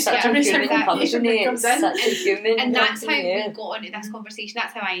do the best for every single patient that comes in. Such a human. And that's how we got onto this conversation.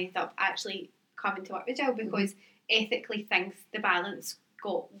 That's how I ended up actually coming to work with Jill, because ethically things, the balance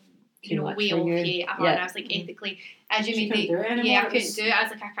got way off here. And I was like, ethically, as you made it, I couldn't do it. I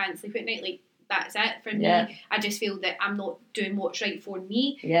was like, I can't sleep at night. Like, that's it for Yeah. me. I just feel that I'm not doing what's right for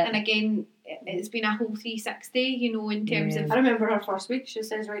me. Yeah. And again, it's been a whole 360, you know, in terms Yeah. of I remember her first week. She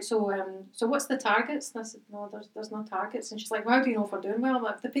says, right, so what's the targets? And I said, no, there's no targets. And she's like, well, how do you know if we're doing well? I'm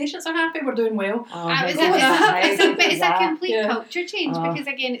like, if the patients are happy, we're doing well. Oh, I was my goodness, it's a complete Yeah. culture change Oh. because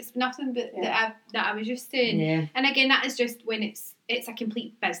again, it's nothing but that I was used to. Yeah. And again, that is just when it's a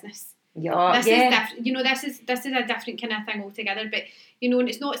complete business. Yeah. This is different. You know, this is a different kind of thing altogether. But you know, and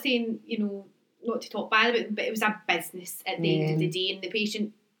it's not saying, you know, not to talk bad about it, but it was a business at the end of the day, and the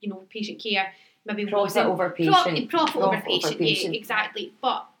patient, you know, patient care maybe Profit over patient. Profit over patient. patient. Yeah, exactly.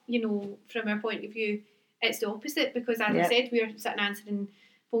 But you know, from our point of view, it's the opposite because, as I said, we're sitting answering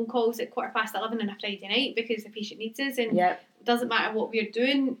phone calls at 11:15 on a Friday night because the patient needs us, and it doesn't matter what we're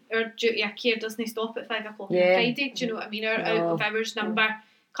doing, our duty of care doesn't stop at 5 o'clock on a Friday. Do you know what I mean? Our out of hours number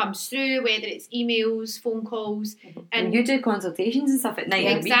comes through, whether it's emails, phone calls, and you do consultations and stuff at night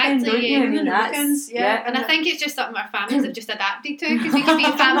and Exactly, weekend, don't you? yeah. I mean, that's Weekends, and I think it's just something our families have just adapted to because we could be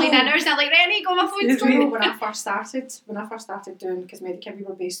at family dinners and like, Rennie, go my phone's So, going. when I first started doing, because Medicare, we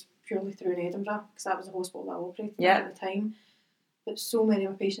were based purely through in Edinburgh because that was the hospital that I operated in at the time. But so many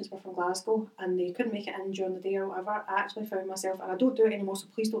of my patients were from Glasgow and they couldn't make it in during the day or whatever. I actually found myself, and I don't do it anymore, so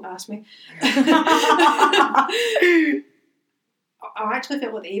please don't ask me. I actually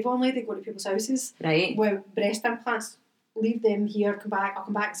felt like the Avon lady, go to people's houses with breast implants, leave them here, come back, I'll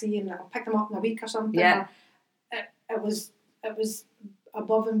come back, see you, and I'll pick them up in a week or something. Yeah. It was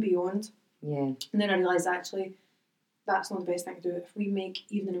above and beyond. Yeah. And then I realised actually that's not the best thing to do. If we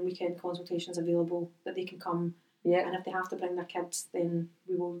make evening and weekend consultations available that they can come, and if they have to bring their kids, then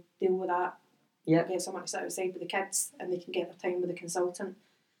we will deal with that. Yeah. Get someone to sit outside with the kids and they can get their time with the consultant.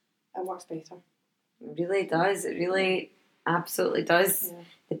 It works better. It really does. It really absolutely does. Yeah.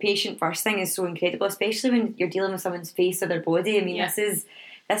 The patient first thing is so incredible, especially when you're dealing with someone's face or their body. I mean, this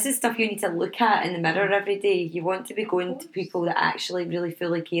is stuff you need to look at in the mirror every day. You want to be going to people that actually really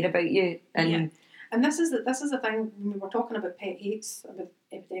fully care about you. And this is the thing when we were talking about pet hates, about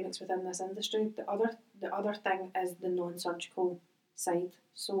epidemics within this industry. The other thing is the non-surgical side.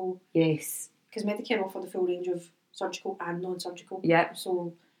 So yes, because Medicare offer the full range of surgical and non-surgical. Yep.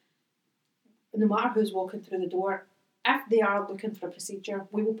 So no matter who's walking through the door, if they are looking for a procedure,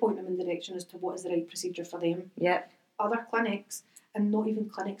 we will point them in the direction as to what is the right procedure for them. Yep. Other clinics, and not even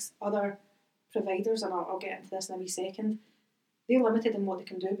clinics, other providers, and I'll get into this in a wee second, they're limited in what they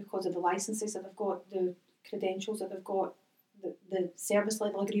can do because of the licences that they've got, the credentials that they've got, the service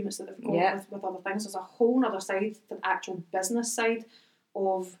level agreements that they've got with other things. There's a whole other side to the actual business side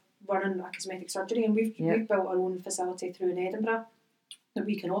of running a cosmetic surgery, and we've built our own facility through in Edinburgh that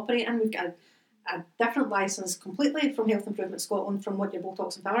we can operate in. We've got a different licence completely from Health Improvement Scotland from what your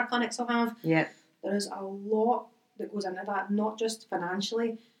Botox and filler clinics will have. Yep. There is a lot that goes into that, not just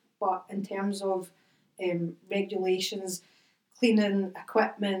financially, but in terms of regulations, cleaning,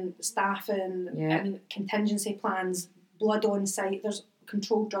 equipment, staffing, I mean, contingency plans, blood on site, there's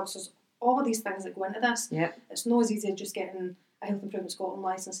controlled drugs, there's all of these things that go into this. Yep. It's not as easy as just getting a Health Improvement Scotland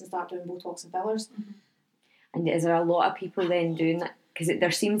licence and start doing Botox and fillers. Mm-hmm. And is there a lot of people then doing that? Because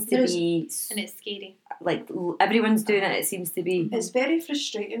there seems to be... And it's scary. Like, everyone's doing it, it seems to be. It's very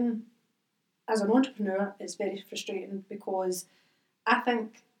frustrating. As an entrepreneur, it's very frustrating because I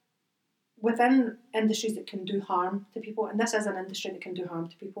think within industries that can do harm to people, and this is an industry that can do harm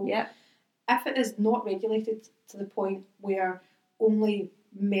to people, if it is not regulated to the point where only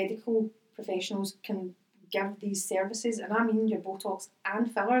medical professionals can give these services, and I mean your Botox and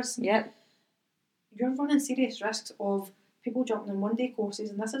fillers, you're running serious risks of people jumping in one-day courses,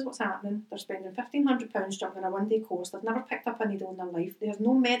 and this is what's happening. They're spending £1,500 jumping in a one-day course. They've never picked up a needle in their life. They have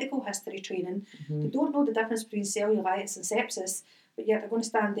no medical history training. They don't know the difference between cellulitis and sepsis, but yet they're going to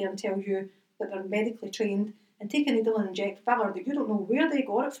stand there and tell you that they're medically trained and take a needle and inject filler that you don't know where they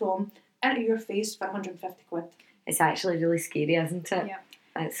got it from into your face for £150. It's actually really scary, isn't it? Yeah.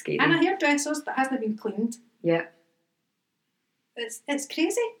 That's scary. And a hairdresser's that hasn't been cleaned. Yeah. It's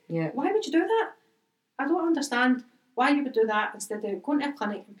crazy. Yeah. Why would you do that? I don't understand why you would do that instead of going to a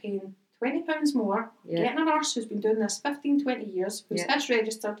clinic and paying £20 more, getting a nurse who's been doing this 15-20 years, who's HIS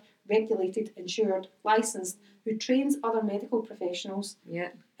registered, regulated, insured, licensed, who trains other medical professionals,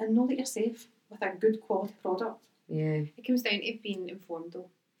 and know that you're safe with a good quality product. Yeah. It comes down to being informed though.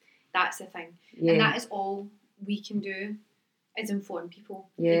 That's the thing. And that is all we can do is inform people.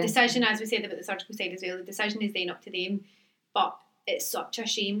 The decision, as we said about the surgical side as well, the decision is then up to them. But it's such a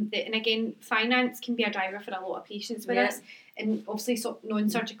shame that, and again, finance can be a driver for a lot of patients with this, and obviously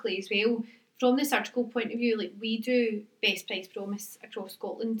non-surgically as well. from the surgical point of view, like we do best price promise across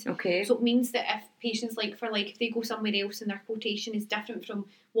Scotland. Okay. So it means that if patients if they go somewhere else and their quotation is different from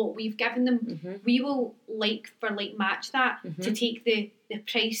what we've given them, we will match that to take the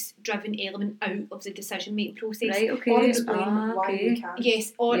price driven element out of the decision making process. Right, okay. Or explain why we can't.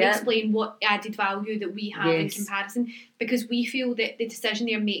 Yes, or explain what added value that we have in comparison, because we feel that the decision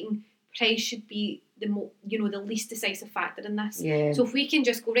they're making, price should be the least decisive factor in this. Yeah. So if we can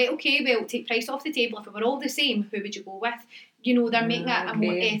just go, right, okay, well, take price off the table. If it were all the same, who would you go with? They're making that a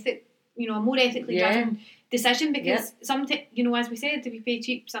more ethically driven decision, because sometimes, as we said, if we pay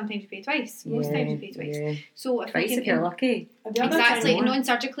cheap, sometimes we pay twice. Most times we pay twice. Yeah. So if twice we if you're lucky. Exactly, and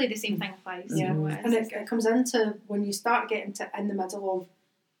non-surgically the same thing applies. Yeah, and it comes into when you start getting to in the middle of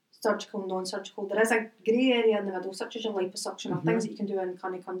surgical, non-surgical, there is a grey area in the middle, such as your liposuction or things that you can do in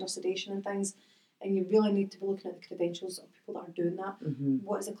clinic under sedation and things, and you really need to be looking at the credentials of people that are doing that.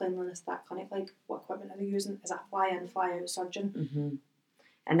 What is the cleanliness of that clinic like? What equipment are they using? Is that a fly-in, fly-out surgeon?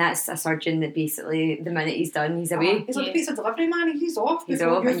 And that's a surgeon that basically, the minute he's done, he's away. He's like a pizza delivery man, he's off He's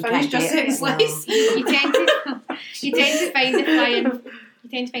before off you're and you finished can't just get setting slice. You tend to find the fly-in. You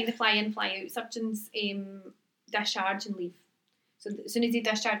tend to find the fly-in, fly-out surgeons discharge and leave. So as soon as they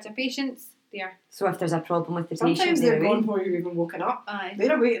discharge their patients, they are. So if there's a problem with the patient, Sometimes they're gone before you've even woken up. Aye.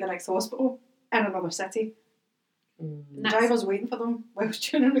 They're away at the next hospital in another city. The driver's waiting for them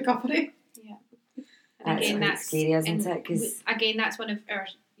whilst you're in recovery. Yeah. And again, that's scary, isn't it? Because again, that's one of our,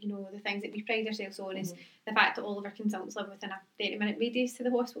 the things that we pride ourselves on is the fact that all of our consultants live within a 30-minute radius to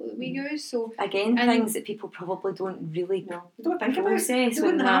the hospital that we use. So again, things that people probably don't really they don't think about. They process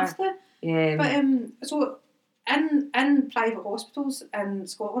wouldn't have to. Yeah. But so in private hospitals in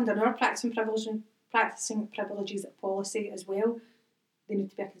Scotland, in our practicing privileges policy as well, they need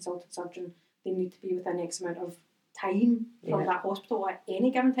to be a consultant surgeon. They need to be within X amount of time from that hospital at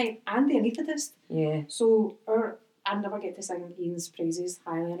any given time, and the anaesthetist. Yeah. So I never get to sing Ian's praises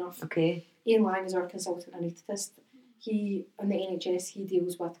highly enough. Okay. Ian Lang is our consultant anaesthetist. He, in the NHS, he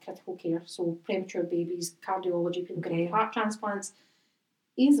deals with critical care, so premature babies, cardiology, people getting heart transplants.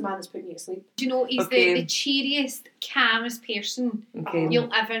 Ian's the man that's putting you to sleep. Do you know, he's the cheeriest, calmest person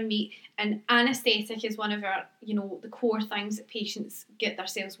you'll ever meet. And anaesthetic is one of our, the core things that patients get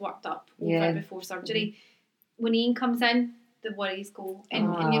themselves worked up over before surgery. When Ian comes in, the worries go.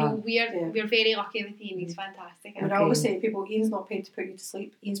 And we're very lucky with Ian. He's fantastic. I always say to people, Ian's not paid to put you to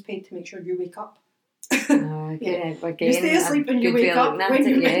sleep. Ian's paid to make sure you wake up. Again, you stay asleep and you wake up when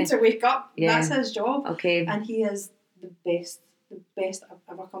you're meant to wake up. Yeah. That's his job. Okay. And he is the best I've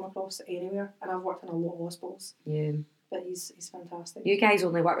ever come across anywhere. And I've worked in a lot of hospitals. Yeah. But he's fantastic. You guys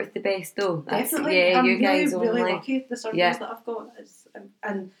only work with the best though. Definitely. Yeah, I'm you guys really only. lucky. The surgeons that I've got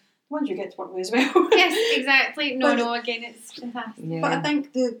and the ones you get to work with as well. Yes, exactly. Again, it's fantastic. Yeah. But I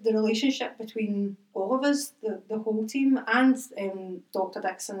think the relationship between all of us, the whole team, and Dr.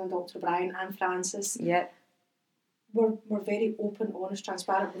 Dixon and Dr. O'Brien and Francis, we're very open, honest,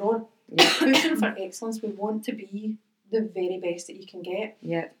 transparent. We're all pushing for excellence. We want to be the very best that you can get.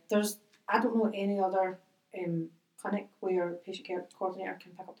 Yeah. I don't know any other clinic where a patient care coordinator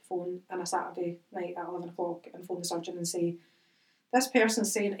can pick up the phone on a Saturday night at 11 o'clock and phone the surgeon and say, this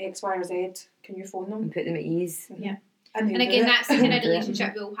person's saying X, Y or Z, can you phone them? And put them at ease. Yeah. And again, that's the kind of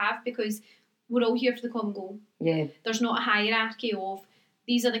relationship we'll have, because we're all here for the common goal. Yeah. There's not a hierarchy of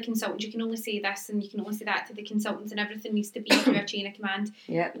these are the consultants, you can only say this and you can only say that to the consultants, and everything needs to be through a chain of command.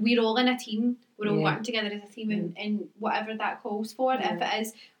 Yeah. We're all in a team. We're all working together as a team in whatever that calls for. If it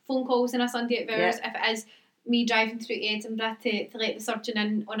is phone calls on a Sunday at hours, if it is me driving through Edinburgh to let the surgeon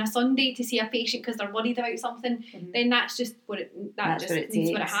in on a Sunday to see a patient because they're worried about something, then that's just what it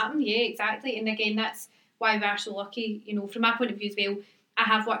needs what it happened. Yeah, exactly. And again, that's why we are so lucky. From my point of view as well, I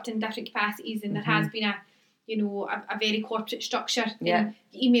have worked in different capacities, and there has been a very corporate structure. And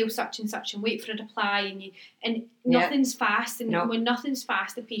you email such and such and wait for a reply, and nothing's fast. And when nothing's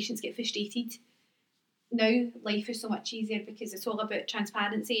fast, the patients get frustrated. Now life is so much easier because it's all about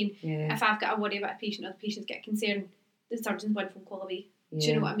transparency, and if I've got a worry about a patient or the patients get concerned, the surgeon's one phone call away. Do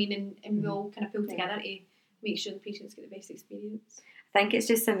you know what I mean? And we all kind of pull together to make sure the patients get the best experience. I think it's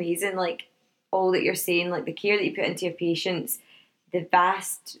just amazing, like all that you're saying, like the care that you put into your patients, the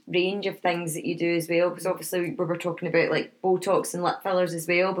vast range of things that you do as well, because obviously we were talking about like Botox and lip fillers as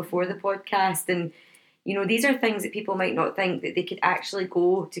well before the podcast, and these are things that people might not think that they could actually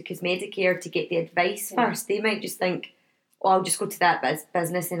go to Cosmedicare to get the advice first. They might just think, I'll just go to that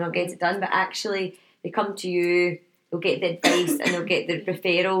business and I'll get it done. But actually, they come to you, they'll get the advice and they'll get the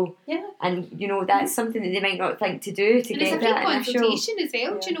referral. Yeah. And, you know, that's something that they might not think to do to And get it's a that free initial. consultation as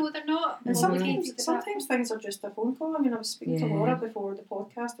well, do you know, they're not And obligated to sometimes things are just a phone call. I mean, I was speaking to Yeah. Laura before the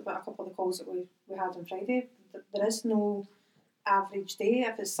podcast about a couple of the calls that we had on Friday. There is no average day.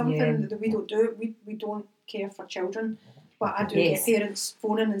 If it's something that we don't do, we don't care for children. But I do Yes. get parents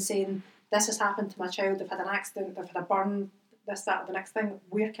phoning and saying, this has happened to my child, they've had an accident, they've had a burn, this, that, the next thing,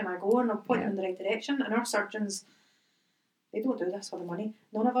 where can I go? And I'll point them in the right direction. And our surgeons, they don't do this for the money.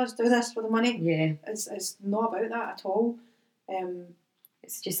 None of us do this for the money. Yeah, It's not about that at all.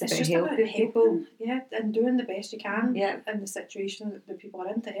 it's just It's about just helping about people. helping, and doing the best you can Yeah. in the situation that the people are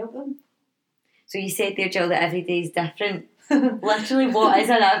in to help them. So you said there, Jill, that every day is different. Literally, what is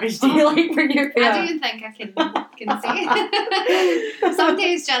an average day like for your I don't parents? even think I can say. Some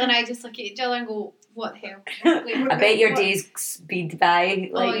days Jill and I just look at each other and go, what the hell? Like, I bet your days speed by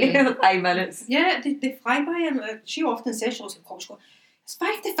like Oh, yeah. 5 minutes. Yeah, they fly by, and she often says, she looks at the clock, she goes, it's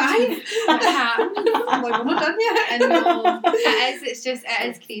 5 to 5. what happened? I'm like, we're not done yet. I know it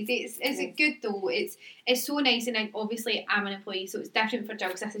is crazy. It's good though. It's so nice, and obviously I'm an employee, so it's different for Jill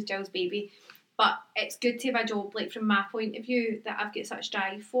because this is Jill's baby. But it's good to have a job, like from my point of view, that I've got such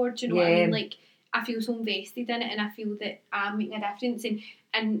drive for. Do you know what I mean? Like I feel so invested in it, and I feel that I'm making a difference,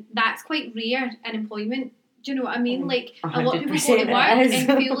 and that's quite rare in employment. Do you know what I mean? Like a lot of people go to 100% work it is.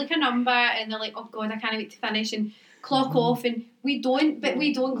 and feel like a number, and they're like, oh God, I can't wait to finish and clock off, and we don't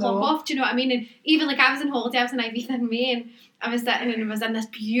clock off. Do you know what I mean? And even like I was on holiday, I was in Ibiza in May, and I was sitting and I was in this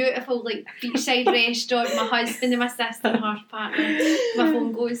beautiful like beachside restaurant. My husband and my sister and her partner. My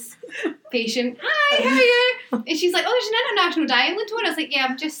phone goes, patient, hi, how are you? And she's like, oh, there's an international dialing tone. I was like, yeah,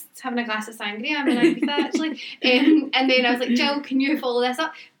 I'm just having a glass of sangria. I'm in Ibiza actually. And then I was like, Jill, can you follow this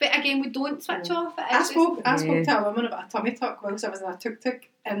up? But again, we don't switch off. I spoke to a woman about a tummy tuck whilst I was in a tuk-tuk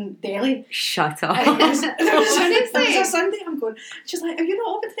in Delhi. Shut up. It was a Sunday. I'm going, she's like, are you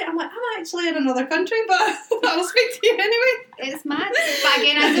not open today? I'm like, I'm actually in another country, but I'll speak to you anyway. It's mad. But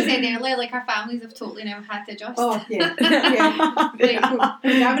again, as I said earlier, like our families have totally never had to adjust. Oh, yeah.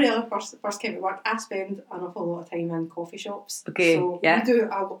 When Gabriella first came to work, I spend an awful lot of time in coffee shops. Okay, so yeah. we do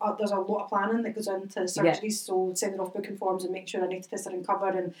there's a lot of planning that goes into surgeries, so sending off booking forms and make sure anesthetists are in cover,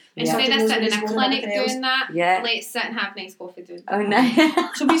 and Instead of sitting in a clinic doing that, Yeah. let's sit and have nice coffee doing that. Oh,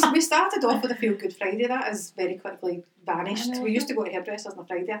 nice. So we started off with a Feel Good Friday. That has very quickly vanished. We used to go to hairdressers on a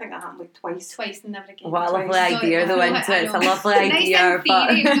Friday. I think that happened like twice. Twice and never again. What a lovely Twice. idea though, isn't it? It's a lovely Nice idea, in but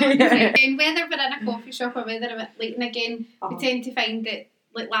theory, and whether we're in a coffee shop or whether we're like, and again, Uh-huh. we tend to find that,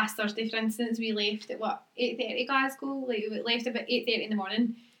 like last Thursday, for instance, we left at 8:30 Glasgow. Like we left about 8:30 in the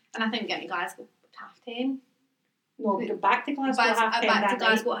morning, and I think we got to Glasgow at 10:30. No, we go back to Glasgow. Back to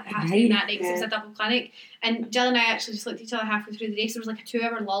Glasgow at 10:30 that night because it was a double clinic. And Jill and I actually just looked at each other halfway through the day. So there was like a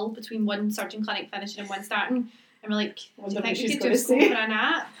 2-hour lull between one surgeon clinic finishing and one starting. And we're like, do you think we could just go for a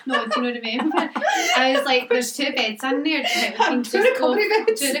nap? No, do you know what I mean? I was like, there's 2 beds in there. Two recovery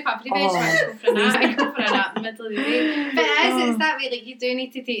beds. 2 recovery beds. Go for a nap. I go for a nap in the middle of the day. But it's that way. Like you do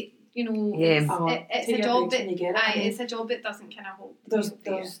need to take, you know, it's Take a your job breaks that when you get it. it's a job that doesn't kind of hold.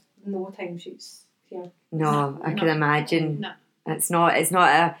 There's no timesheets here. no, I can imagine. No. It's not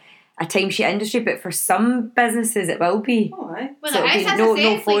a timesheet industry, but for some businesses it will be. Oh, aye. Well, So it it'll is, be as no- I said,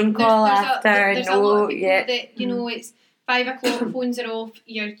 no it's phone call there's after, there's a lot no- of people yeah. that, you know, it's 5 o'clock, phones are off,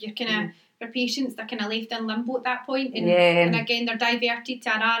 you're kind of, for patients, they're kind of left in limbo at that point, and, Yeah. and again, they're diverted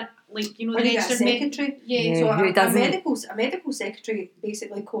to like, you know, When the you get a registered secretary. Yeah. So Who doesn't? a medical secretary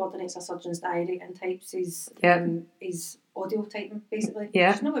basically coordinates a surgeon's diary and types his audio typing, basically.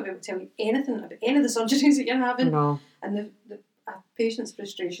 Yeah. She's not going to be able to tell you anything about any of the surgeries that you're having. No. And the patient's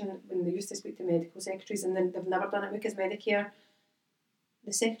frustration when they used to speak to medical secretaries and then they've never done it because Medicare,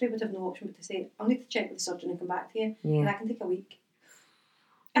 the secretary would have no option but to say, I'll need to check with the surgeon and come back to you. Yeah. And that can take a week.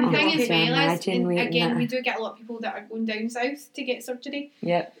 And the Oh, thing I as can well is, imagine and waiting again, that. we do get a lot of people that are going down south to get surgery.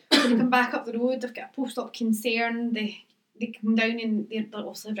 Yep. They come back up the road, they've got a post-op concern, they come down and they're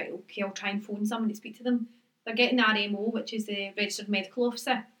also right, okay, I'll try and phone someone to speak to them. They're getting the RMO, which is the registered medical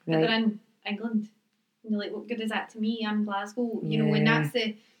officer, but Right. they're in England. And you're like, what good is that to me? I'm Glasgow, you know, and that's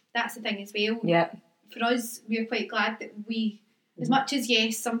the thing as well. Yep. For us, we're quite glad that we, as much as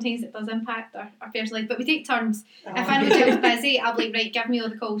yes, sometimes it does impact our personal life, but we take turns. If I know Jill's busy, I'll be like, right, give me all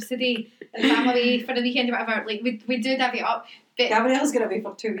the calls today. And if I'm away for the weekend or whatever, like we do divvy it up. But Gabriella's going to be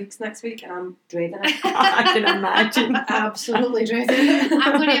for 2 weeks next week and I'm dreading it. I can imagine. Absolutely dreading it.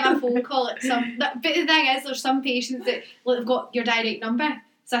 I'm going to have a phone call at some. But the thing is, there's some patients that have got your direct number.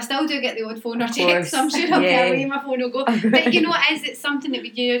 So I still do get the odd phone or text, so I'm sure I'll get away, my phone will go. But you know what it is, it's something that we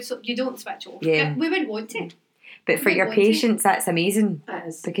do, so you don't switch off. Yeah. We wouldn't want to. But for Good your body. patients, that's amazing. It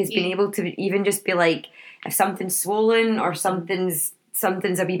is. Because being able to even just be like, if something's swollen or something's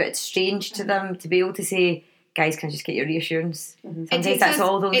a wee bit strange to them, to be able to say, guys, can I just get your reassurance? Sometimes that's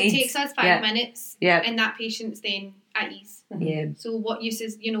all they'll need. It takes us 5 minutes, Yeah. and that patient's then at ease. Yeah. So what use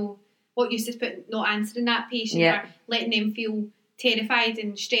is putting not answering that patient Yeah. or letting them feel terrified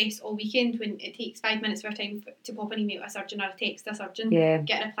and stressed all weekend when it takes 5 minutes of our time to pop an email to a surgeon or a text to a surgeon, Yeah.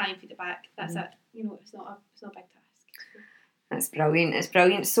 get a reply and feed it back. That's it. It's not a big task. That's brilliant. It's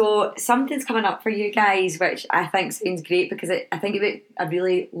brilliant. So something's coming up for you guys, which I think sounds great because I think it'd be a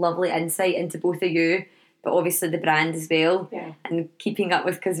really lovely insight into both of you, but obviously the brand as well, Yeah. and keeping up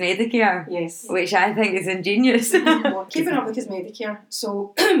with Cosmedicare, Yes. which I think is ingenious. Keeping up with Cosmedicare.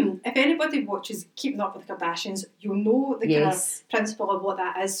 So, if anybody watches Keeping Up with the Kardashians, you'll know the kind Yes. of principle of what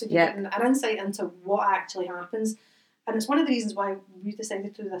that is. So you Yeah. get an insight into what actually happens. And it's one of the reasons why we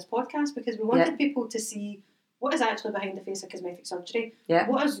decided to do this podcast, because we wanted people to see what is actually behind the face of cosmetic surgery. Yeah.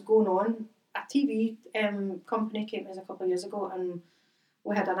 What is going on. A TV company came to us a couple of years ago, and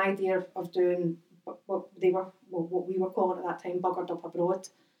we had an idea of doing what we were calling at that time Buggered Up Abroad.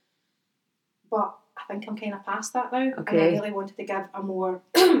 But I think I'm kind of past that now. Okay. And I really wanted to give a more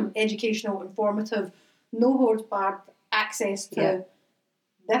educational, informative, no holds barred access to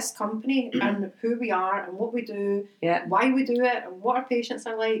this company and who we are and what we do, why we do it, and what our patients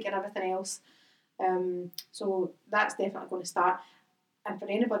are like, and everything else. So that's definitely going to start. And for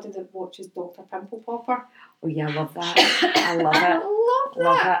anybody that watches Dr. Pimple Popper, Oh yeah, I love that. I love it. love that.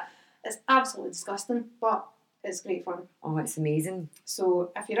 Love it. It's absolutely disgusting, but it's great fun. Oh, it's amazing.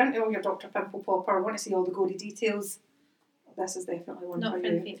 So if you're into all your Dr. Pimple Popper, want to see all the gory details, this is definitely one Not for for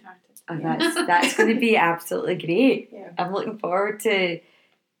the you. faint-hearted. Oh, that's going to be absolutely great. Yeah. I'm looking forward to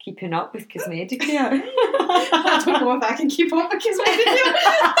keeping up with Cosmedicare. I don't know if I can keep up with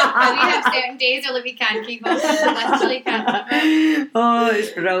Cosmedicare. We have certain days where we can't keep up. Literally can't keep up. Oh,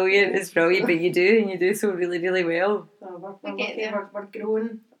 it's brilliant, but you do, and you do so really, really well. We're We get lucky, there. we're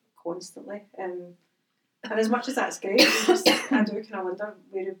growing constantly. And as much as that's great, I do kind of wonder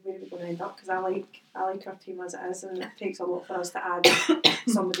where we're going to end up, because I like our team as it is, and it takes a lot for us to add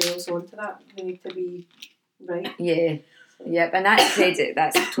somebody else onto that. We need to be right. Yeah. Yep, and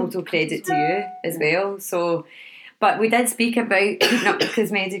that's total credit to you as well. So, but we did speak about keeping up with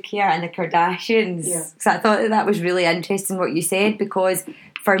Cosmedicare and the Kardashians. Yeah. So I thought that was really interesting what you said, because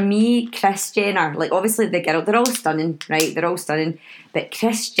for me, Kris Jenner, like obviously the girl, they're all stunning, right? They're all stunning. But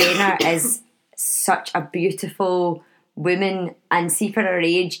Kris Jenner is such a beautiful woman, and see for her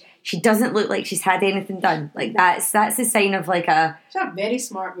age, she doesn't look like she's had anything done. Like that's a sign of like a She's a very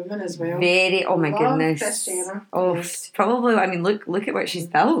smart woman as well. oh my Love goodness. Kris Jenner. Oh, Yes. probably. I mean, look at what she's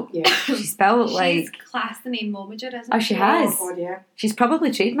built. Yeah. She's built She's like. classed the name Momager, isn't Oh, she has. Oh, God, yeah. She's probably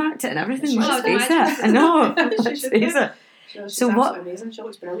trademarked it and everything. She Let's should. face it. I know. She Let's should face do. it. She's So what- absolutely amazing. She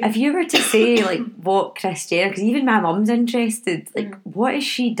looks brilliant. If you were to say like what Kris Jenner, because even my mum's interested, like what has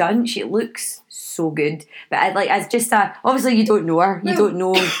she done? She looks so good, but I like as just obviously you don't know her, you Well, don't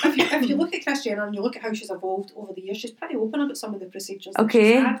know. if you look at Kris Jenner and you look at how she's evolved over the years, she's pretty open about some of the procedures that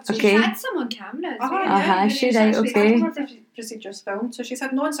Okay, she's had. So okay. She's had some on camera as well. Uh-huh, she she's right, actually okay. had all her procedures filmed. So she's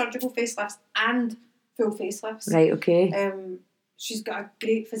had non-surgical facelifts and full facelifts. Right, okay. She's got a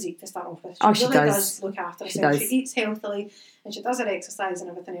great physique to start off with. Oh, she really does. look after She herself. does. She eats healthily and she does her exercise and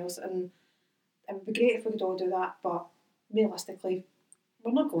everything else. And it would be great if we could all do that, but realistically,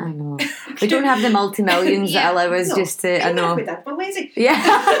 we're not I going. know. We don't have the multi-millions that allow us No. just to. I Even if know. we did, we're lazy.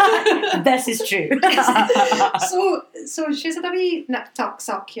 Yeah, this is true. So she's had a wee nip tuck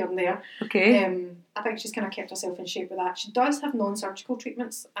suck here and there. Okay. I think she's kind of kept herself in shape with that. She does have non-surgical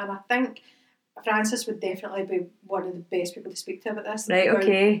treatments, and I think Frances would definitely be one of the best people to speak to about this. Right, about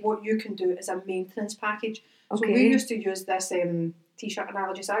okay. What you can do as a maintenance package. So Okay. we used to use this t-shirt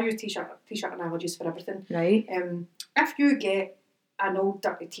analogy. So I use t-shirt analogies for everything. Right. If you get an old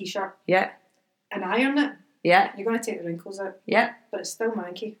dirty t-shirt Yeah. and iron it, Yeah. you're going to take the wrinkles out, Yeah. but it's still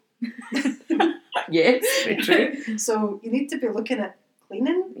manky. Yes. Very true. So you need to be looking at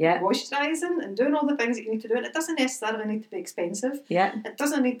cleaning, Yeah. moisturising, and doing all the things that you need to do. And it doesn't necessarily need to be expensive. Yeah. It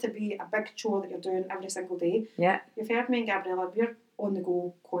doesn't need to be a big chore that you're doing every single day. Yeah. You've heard me and Gabriella, we're on the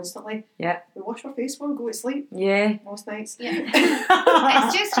go constantly. Yeah. We wash our face, we'll go to sleep Yeah. most nights. Yeah.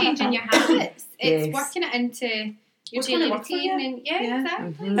 It's just changing your habits. It's Yes. working it into your What's gonna daily work for routine. you? And yeah, Yeah.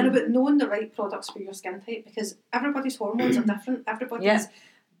 exactly. Mhm. And about knowing the right products for your skin type, because everybody's hormones are different. Everybody's Yeah.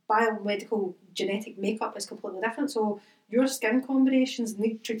 biomedical genetic makeup is completely different. So your skin combinations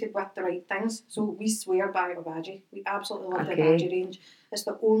need treated with the right things. So we swear by Obagi. We absolutely love the Okay. Obagi range. It's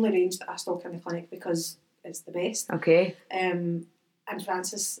the only range that I stock in the clinic because it's the best. Okay. And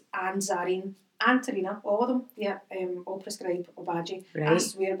Frances and Zareen and Tarina, all of them, all prescribe Obagi. I Right.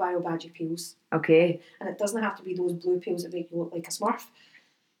 swear by Obagi peels. Okay. And it doesn't have to be those blue peels that make you look like a Smurf.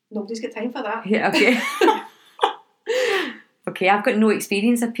 Nobody's got time for that. Yeah, okay. Okay, I've got no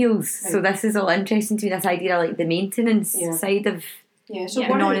experience of peels, so Right. this is all interesting to me, this idea of like the maintenance Yeah. side of Yeah, so Yeah.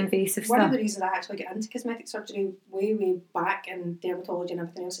 the one of the- non-invasive One of stuff. the reasons I actually get into cosmetic surgery way back in dermatology and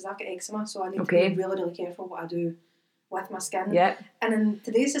everything else is I've got eczema, so I need Okay. to be really careful what I do with my skin. Yeah. And in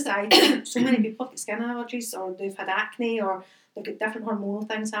today's society, so many people have got skin allergies, or they've had acne, or they've got different hormonal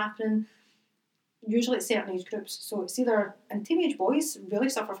things happening. Usually at certain age groups, so it's either, and teenage boys really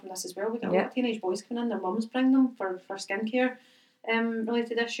suffer from this as well. We get a lot of teenage boys coming in, their mums bring them for skincare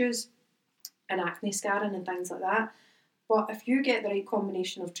related issues and acne scarring and things like that. But if you get the right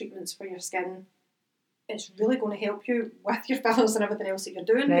combination of treatments for your skin, it's really going to help you with your fillers and everything else that you're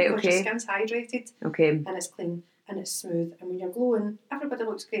doing, Right, because your okay. skin's hydrated Okay. and it's clean and it's smooth, and when you're glowing, everybody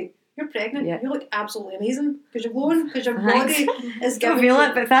looks great. You're pregnant, Yeah. you look absolutely amazing because you're glowing, because your Thanks. body is Don't giving feel you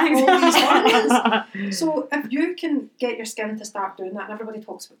it, but thanks. all these hormones. So if you can get your skin to start doing that, and everybody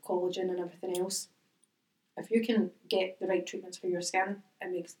talks about collagen and everything else, if you can get the right treatments for your skin,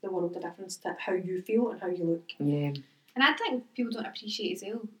 it makes the world of difference to how you feel and how you look. Yeah. And I think people don't appreciate as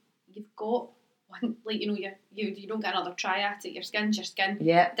well. You've got one, like, you don't get another try at it. Your skin's your skin.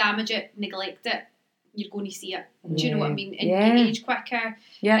 Yeah. Damage it, neglect it, you're going to see it. Do you know what I mean? And Yeah. you age quicker.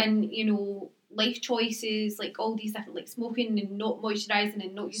 Yeah. And, life choices, like all these different, like smoking and not moisturising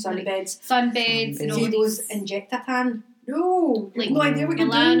and not using Sunbeds. sunbeds and all See those these, Injectatan? No, like, you've no idea what you're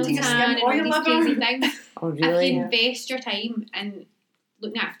doing to your skin melanotan and or all your these liver. crazy things. Oh, If really? you invest your time in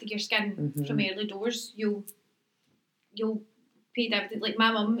looking after your skin Mhm. from early doors, you'll pay dividends. Like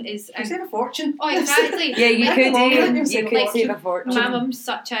my mum is. You save a fortune. Oh, exactly. Yeah, you Like, could Like, do. You save a could fortune. save a fortune. my mum's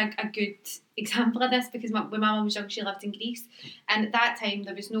such a good example of this, because when my mum was young, she lived in Greece, and at that time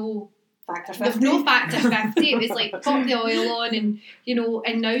there was no Factor There's 50. no factor 50. It was like pop the oil on, and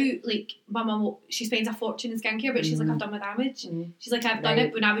and now, like, my mum, she spends a fortune in skincare, but she's like, I've done my damage. She's like, I've done Right.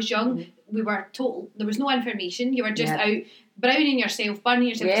 it when I was young. We were total. There was no information. You were just Yeah. out browning yourself, burning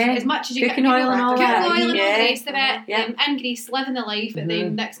yourself Yeah. as much as you Cooking get. oil and all Cooking that. oil and all the Yeah. rest of it. Yeah. In Greece, living the life, and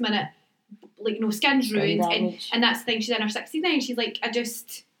then next minute, like, skin's Skin ruined, damage. and that's the thing. She's in her 60s now, and she's like, I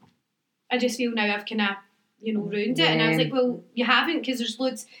just feel now I've kind of ruined it. And I was Yeah. like, well, you haven't, because there's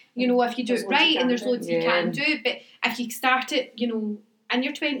loads, if you do There's it loads you right, can and there's do. loads you Yeah. can do. But if you start it, in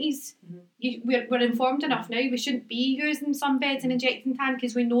your 20s, we're informed enough now. We shouldn't be using sunbeds and injecting tan,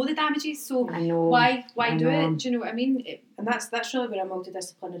 because we know the damages. So I know. why I do know. it? Do you know what I mean? And that's really where a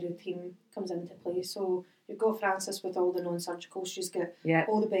multidisciplinary team comes into play. So you've got Frances with all the non-surgical. She's got Yeah.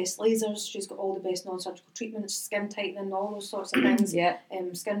 all the best lasers. She's got all the best non-surgical treatments, skin tightening, all those sorts of things. Yeah.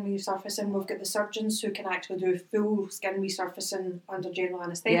 Skin resurfacing. We've got the surgeons who can actually do full skin resurfacing under general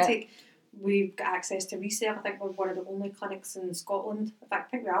anaesthetic. We've got access to resale. I think we're one of the only clinics in Scotland. In fact,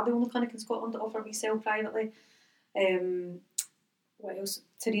 I think we are the only clinic in Scotland that offer resale privately. What else?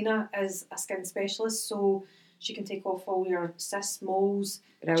 Tarina is a skin specialist, so she can take off all your cysts, moles,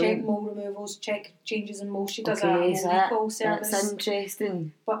 check Brilliant. mole removals, check changes in moles. She does a Okay, mole so recall service. that's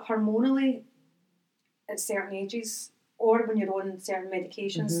interesting. But hormonally, at certain ages, or when you're on certain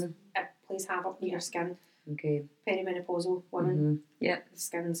medications, it plays havoc with your skin. Okay. Perimenopause women, Mm-hmm. Yeah. the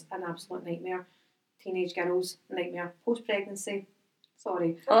skin's an absolute nightmare. Teenage girls, nightmare. Post-pregnancy,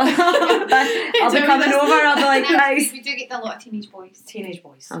 sorry. I'll be coming over and I'll be like, nice. We do get a lot of teenage boys. Teenage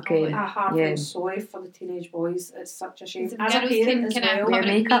boys. Okay. I have Yeah. feel sorry for the teenage boys. It's such a shame. Some As a girls parent as can well. cover Wear it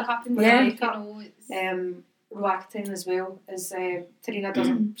with makeup. and Yeah. stuff, it's- Roaccutane as well is Tarina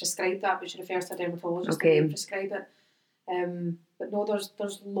doesn't prescribe that, but she refers to a dermatologist Okay. to prescribe it. But no, there's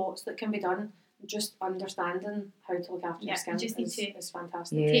lots that can be done. Just understanding how to look after Yeah, your skin you just need is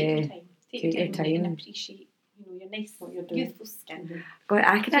fantastic. Yeah. Take your time. Take your and time. appreciate your nice, What you're doing. youthful skin. God,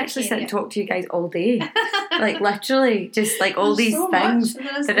 I could actually sit and Yeah. talk to you guys all day. Like, literally, just like all There's these so things.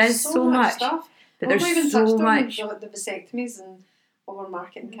 much. There is so much. stuff. But We've there's not even so touched on much. the vasectomies and our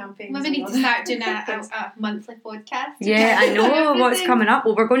marketing campaigns. Maybe and need all to start doing that. a monthly podcast. Yeah, I know what's Everything. coming up.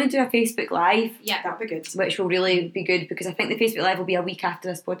 Well, we're going to do a Facebook Live, Yeah. That'd be good. which will really be good because I think the Facebook Live will be a week after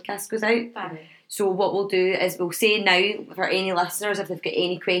this podcast goes out. Fab. So what we'll do is we'll say now for any listeners, if they've got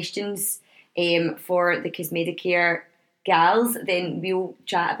any questions for the Cosmedicare gals, then we'll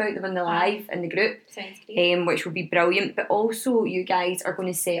chat about them in the live in the group, Sounds great. which will be brilliant. But also you guys are going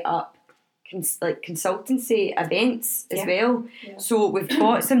to set up consultancy events as Yeah. well. Yeah. So we've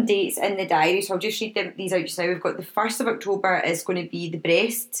got some dates in the diary, so I'll just read these out just now. We've got the 1st of October is going to be the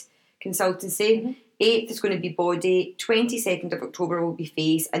breast consultancy. 8th is going to be body, 22nd of October will be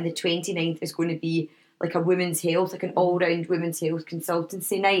face, and the 29th is going to be like a women's health, like an all-round women's health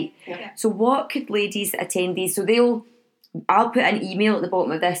consultancy night. Yeah. So what could ladies attend these? So I'll put an email at the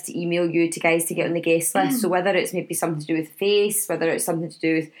bottom of this to email you to guys to get on the guest list. So whether it's maybe something to do with face, whether it's something to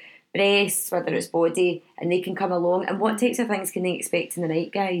do with breasts, whether it's body, and they can come along. And what types of things can they expect in the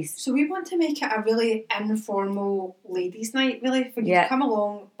night, guys? So we want to make it a really informal ladies' night, really, for you to come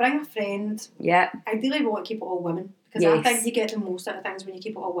along, bring a friend. Yeah. Ideally, we want to keep it all women, because Yes. I think you get the most out of things when you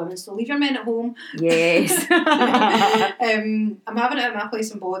keep it all women. So leave your men at home. Yes. I'm having it at my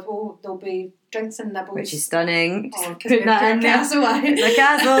place in Bodwell. There'll be drinks and nibbles. Which is stunning. Oh, Put that in there. Castle. It's a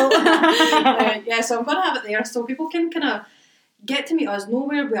castle. Yeah, so I'm going to have it there so people can kind of get to meet us, know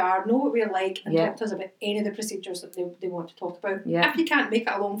where we are, know what we're like, and talk to us about any of the procedures that they want to talk about. Yeah. If you can't make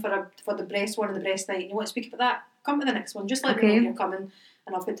it along for the breast one and the breast night and you want to speak about that, come to the next one. Just let me know when you're coming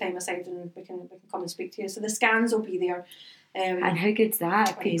and I'll put time aside and we can come and speak to you. So the scans will be there. And how good's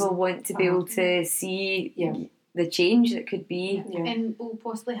that? People want to be able to see the change that could be. Yeah. And we'll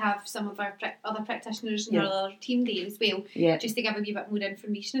possibly have some of our other practitioners in our other team day as well, just to give a wee bit more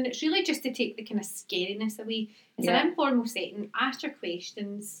information. And it's really just to take the kind of scariness away. It's an informal setting. Ask your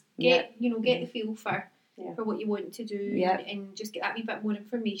questions. Get the feel for what you want to do, and just get that wee bit more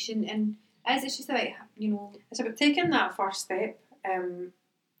information. And as it's just about it's about taking that first step.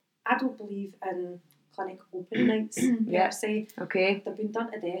 I don't believe in clinic open nights. Per se. Okay. They've been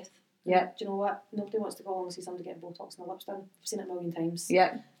done to death. Yeah. Do you know what? Nobody wants to go along and see somebody getting Botox and their lips done. I've seen it a million times.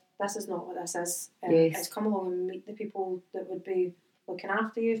 Yeah. This is not what this is. Yes. It's come along and meet the people that would be looking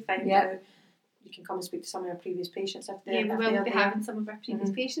after you, find out. You can come and speak to some of your previous patients if they're we will be having some of our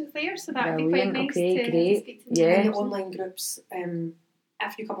previous patients there, so that would be quite nice to speak to them. And the online groups,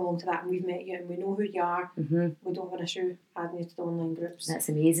 if you come along to that and we've met you and we know who you are, we don't have an issue adding you to the online groups. That's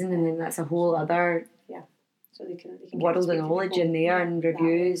amazing, and then that's a whole other so they can world of knowledge in there and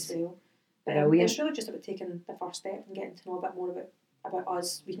reviews. It's really just about taking the first step and getting to know a bit more about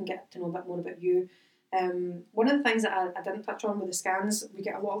us. We can get to know a bit more about you. One of the things that I didn't touch on with the scans, we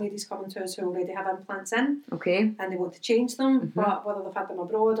get a lot of ladies coming to us who already have implants in, and they want to change them, but whether they've had them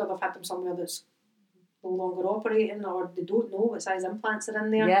abroad or they've had them somewhere that's no longer operating, or they don't know what size implants are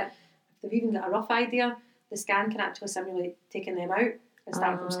in there. If they've even got a rough idea, the scan can actually simulate taking them out and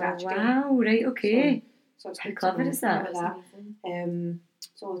starting from scratch again. Wow, right, okay. So it's how clever is that?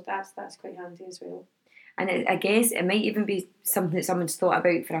 So that's quite handy as well. And I guess it might even be something that someone's thought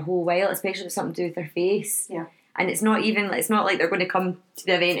about for a whole while, especially if it's something to do with their face. Yeah. And it's not like they're going to come to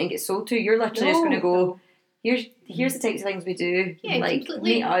the event and get sold to. You're literally just going to go, here's the types of things we do. Like,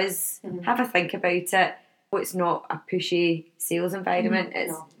 completely. meet us, have a think about it. It's not a pushy sales environment.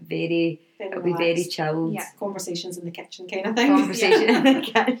 It's it'll be very chilled. Yeah, conversations in the kitchen kind of thing. Conversation in the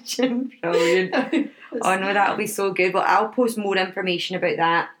kitchen. Brilliant. Oh no, that'll be so good. Well, I'll post more information about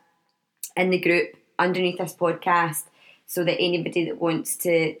that in the group underneath this podcast, so that anybody that wants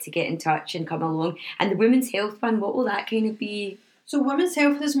to get in touch and come along. And the women's health one, what will that kind of be? So women's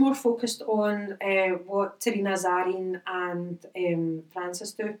health is more focused on what Tarina, Zareen and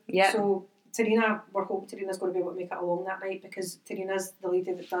Frances do. Yeah. So Tarina, we're hoping Tarina's going to be able to make it along that night, because Tarina's the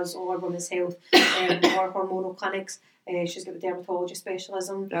lady that does all our women's health, our hormonal clinics. She's got the dermatology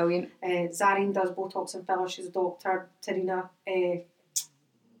specialism. Brilliant. Zareen does Botox and filler. She's a doctor. Tarina,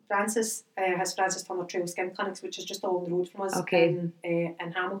 Frances has Frances Turner Trail Skin Clinics, which is just along the road from us in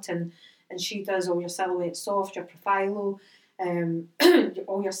Hamilton, and she does all your Silhouette Soft, your Profilo,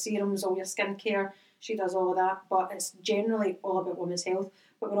 all your serums, all your skincare. She does all of that, but it's generally all about women's health.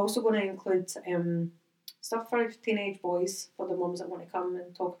 But we're also going to include stuff for teenage boys, for the mums that want to come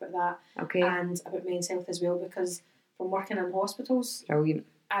and talk about that, and about men's health as well, because from working in hospitals, Brilliant.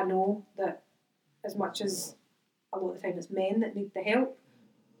 I know that as much as a lot of the time it's men that need the help,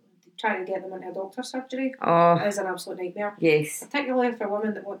 trying to get them into a doctor's surgery is an absolute nightmare. Yes. Particularly for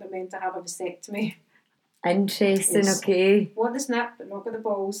women that want their men to have a vasectomy. Interesting, okay. Want the snip, but not got the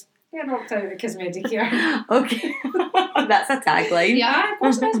balls. Get knocked out with Cosmedicare. Okay. That's a tagline. Yeah, of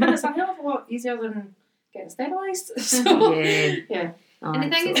course it is, but it's a hell of a lot easier than getting sterilised. So, yeah. Oh, and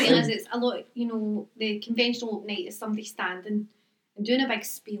the thing is it's a lot, the conventional night is somebody standing and doing a big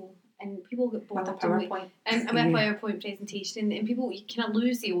spiel, and people get bored with a PowerPoint. And with a PowerPoint presentation, and people, you kind of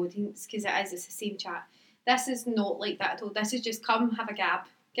lose the audience because it's the same chat. This is not like that at all. This is just come, have a gab,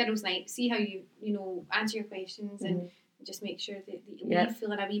 girls' night, see how you answer your questions, and just make sure that you leave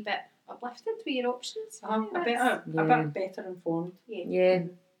feeling a wee bit uplifted with your options. A bit better informed. Yeah.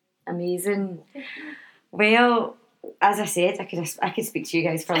 Amazing. Well, as I said, I could speak to you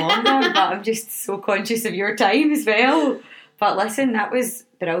guys for longer, but I'm just so conscious of your time as well. But listen, that was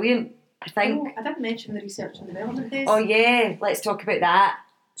brilliant. I think. I didn't mention the research and development days. Oh yeah, let's talk about that.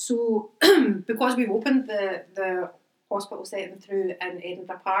 So because we've opened the hospital setting through in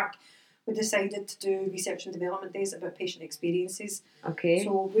Edinburgh Park, we decided to do research and development days about patient experiences. Okay.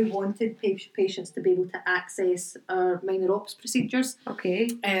 So we wanted patients to be able to access our minor ops procedures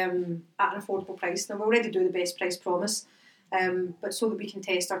Okay. at an affordable price. Now, we already do the best price promise, but so that we can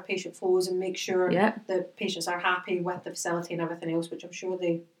test our patient flows and make sure the patients are happy with the facility and everything else, which I'm sure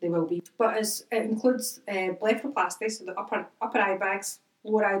they will be. But it includes blepharoplasty, so the upper eye bags,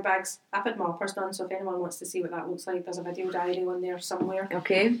 lower eye bags. I've had my uppers done, so if anyone wants to see what that looks like, there's a video diary on there somewhere.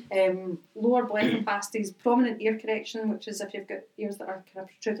 Okay. Lower blepharoplasty is prominent ear correction, which is if you've got ears that are kind of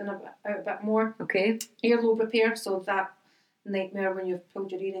protruding out a bit more. Okay. Earlobe repair, so that nightmare when you've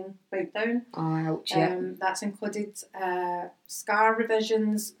pulled your earring right down. Oh, ouch, yeah. That's included scar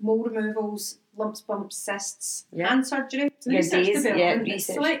revisions, mole removals, lumps, bumps, cysts, hand surgery. So research development,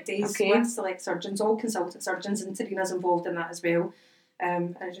 select days with select surgeons, all consultant surgeons, and Tarina's involved in that as well.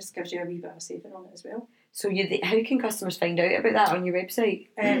 And it just gives you a wee bit of a saving on it as well. So how can customers find out about that on your website?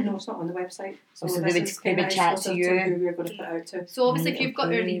 No, it's not on the website. So they would chat to you. Who we're going to put out to. So obviously, if you've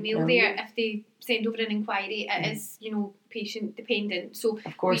got our email there, if they send over an inquiry, it is patient dependent. So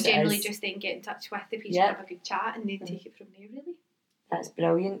of course we generally just then get in touch with the patient, have a good chat, and they take it from there. Really. That's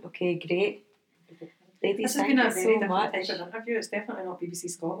brilliant. Okay, great. Ladies, this has been a very different much. type of interview. It's definitely not BBC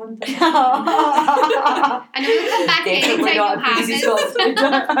Scotland. And we'll come back definitely not BBC Scotland.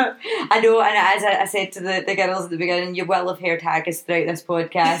 Scotland. I know, and as I said to the girls at the beginning, you will have heard Haggis throughout this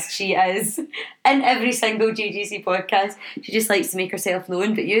podcast. She is in every single GGC podcast. She just likes to make herself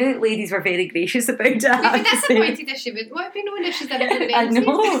known, but you ladies were very gracious about it. We'd be disappointed if she wouldn't want to be known if she's done everything else. I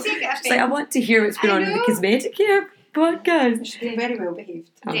know. She's like, I want to hear what's going on in the cosmetic care podcast. She's been very well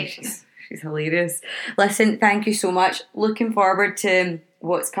behaved. She's hilarious. Listen, thank you so much. Looking forward to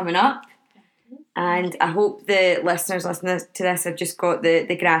what's coming up. And I hope the listeners listening to this have just got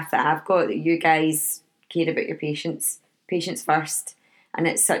the graph that I've got, that you guys care about your patients first. And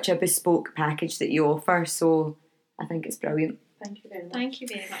it's such a bespoke package that you offer. So I think it's brilliant. Thank you very much. Thank you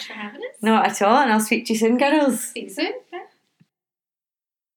very much for having us. Not at all. And I'll speak to you soon, girls. See you soon.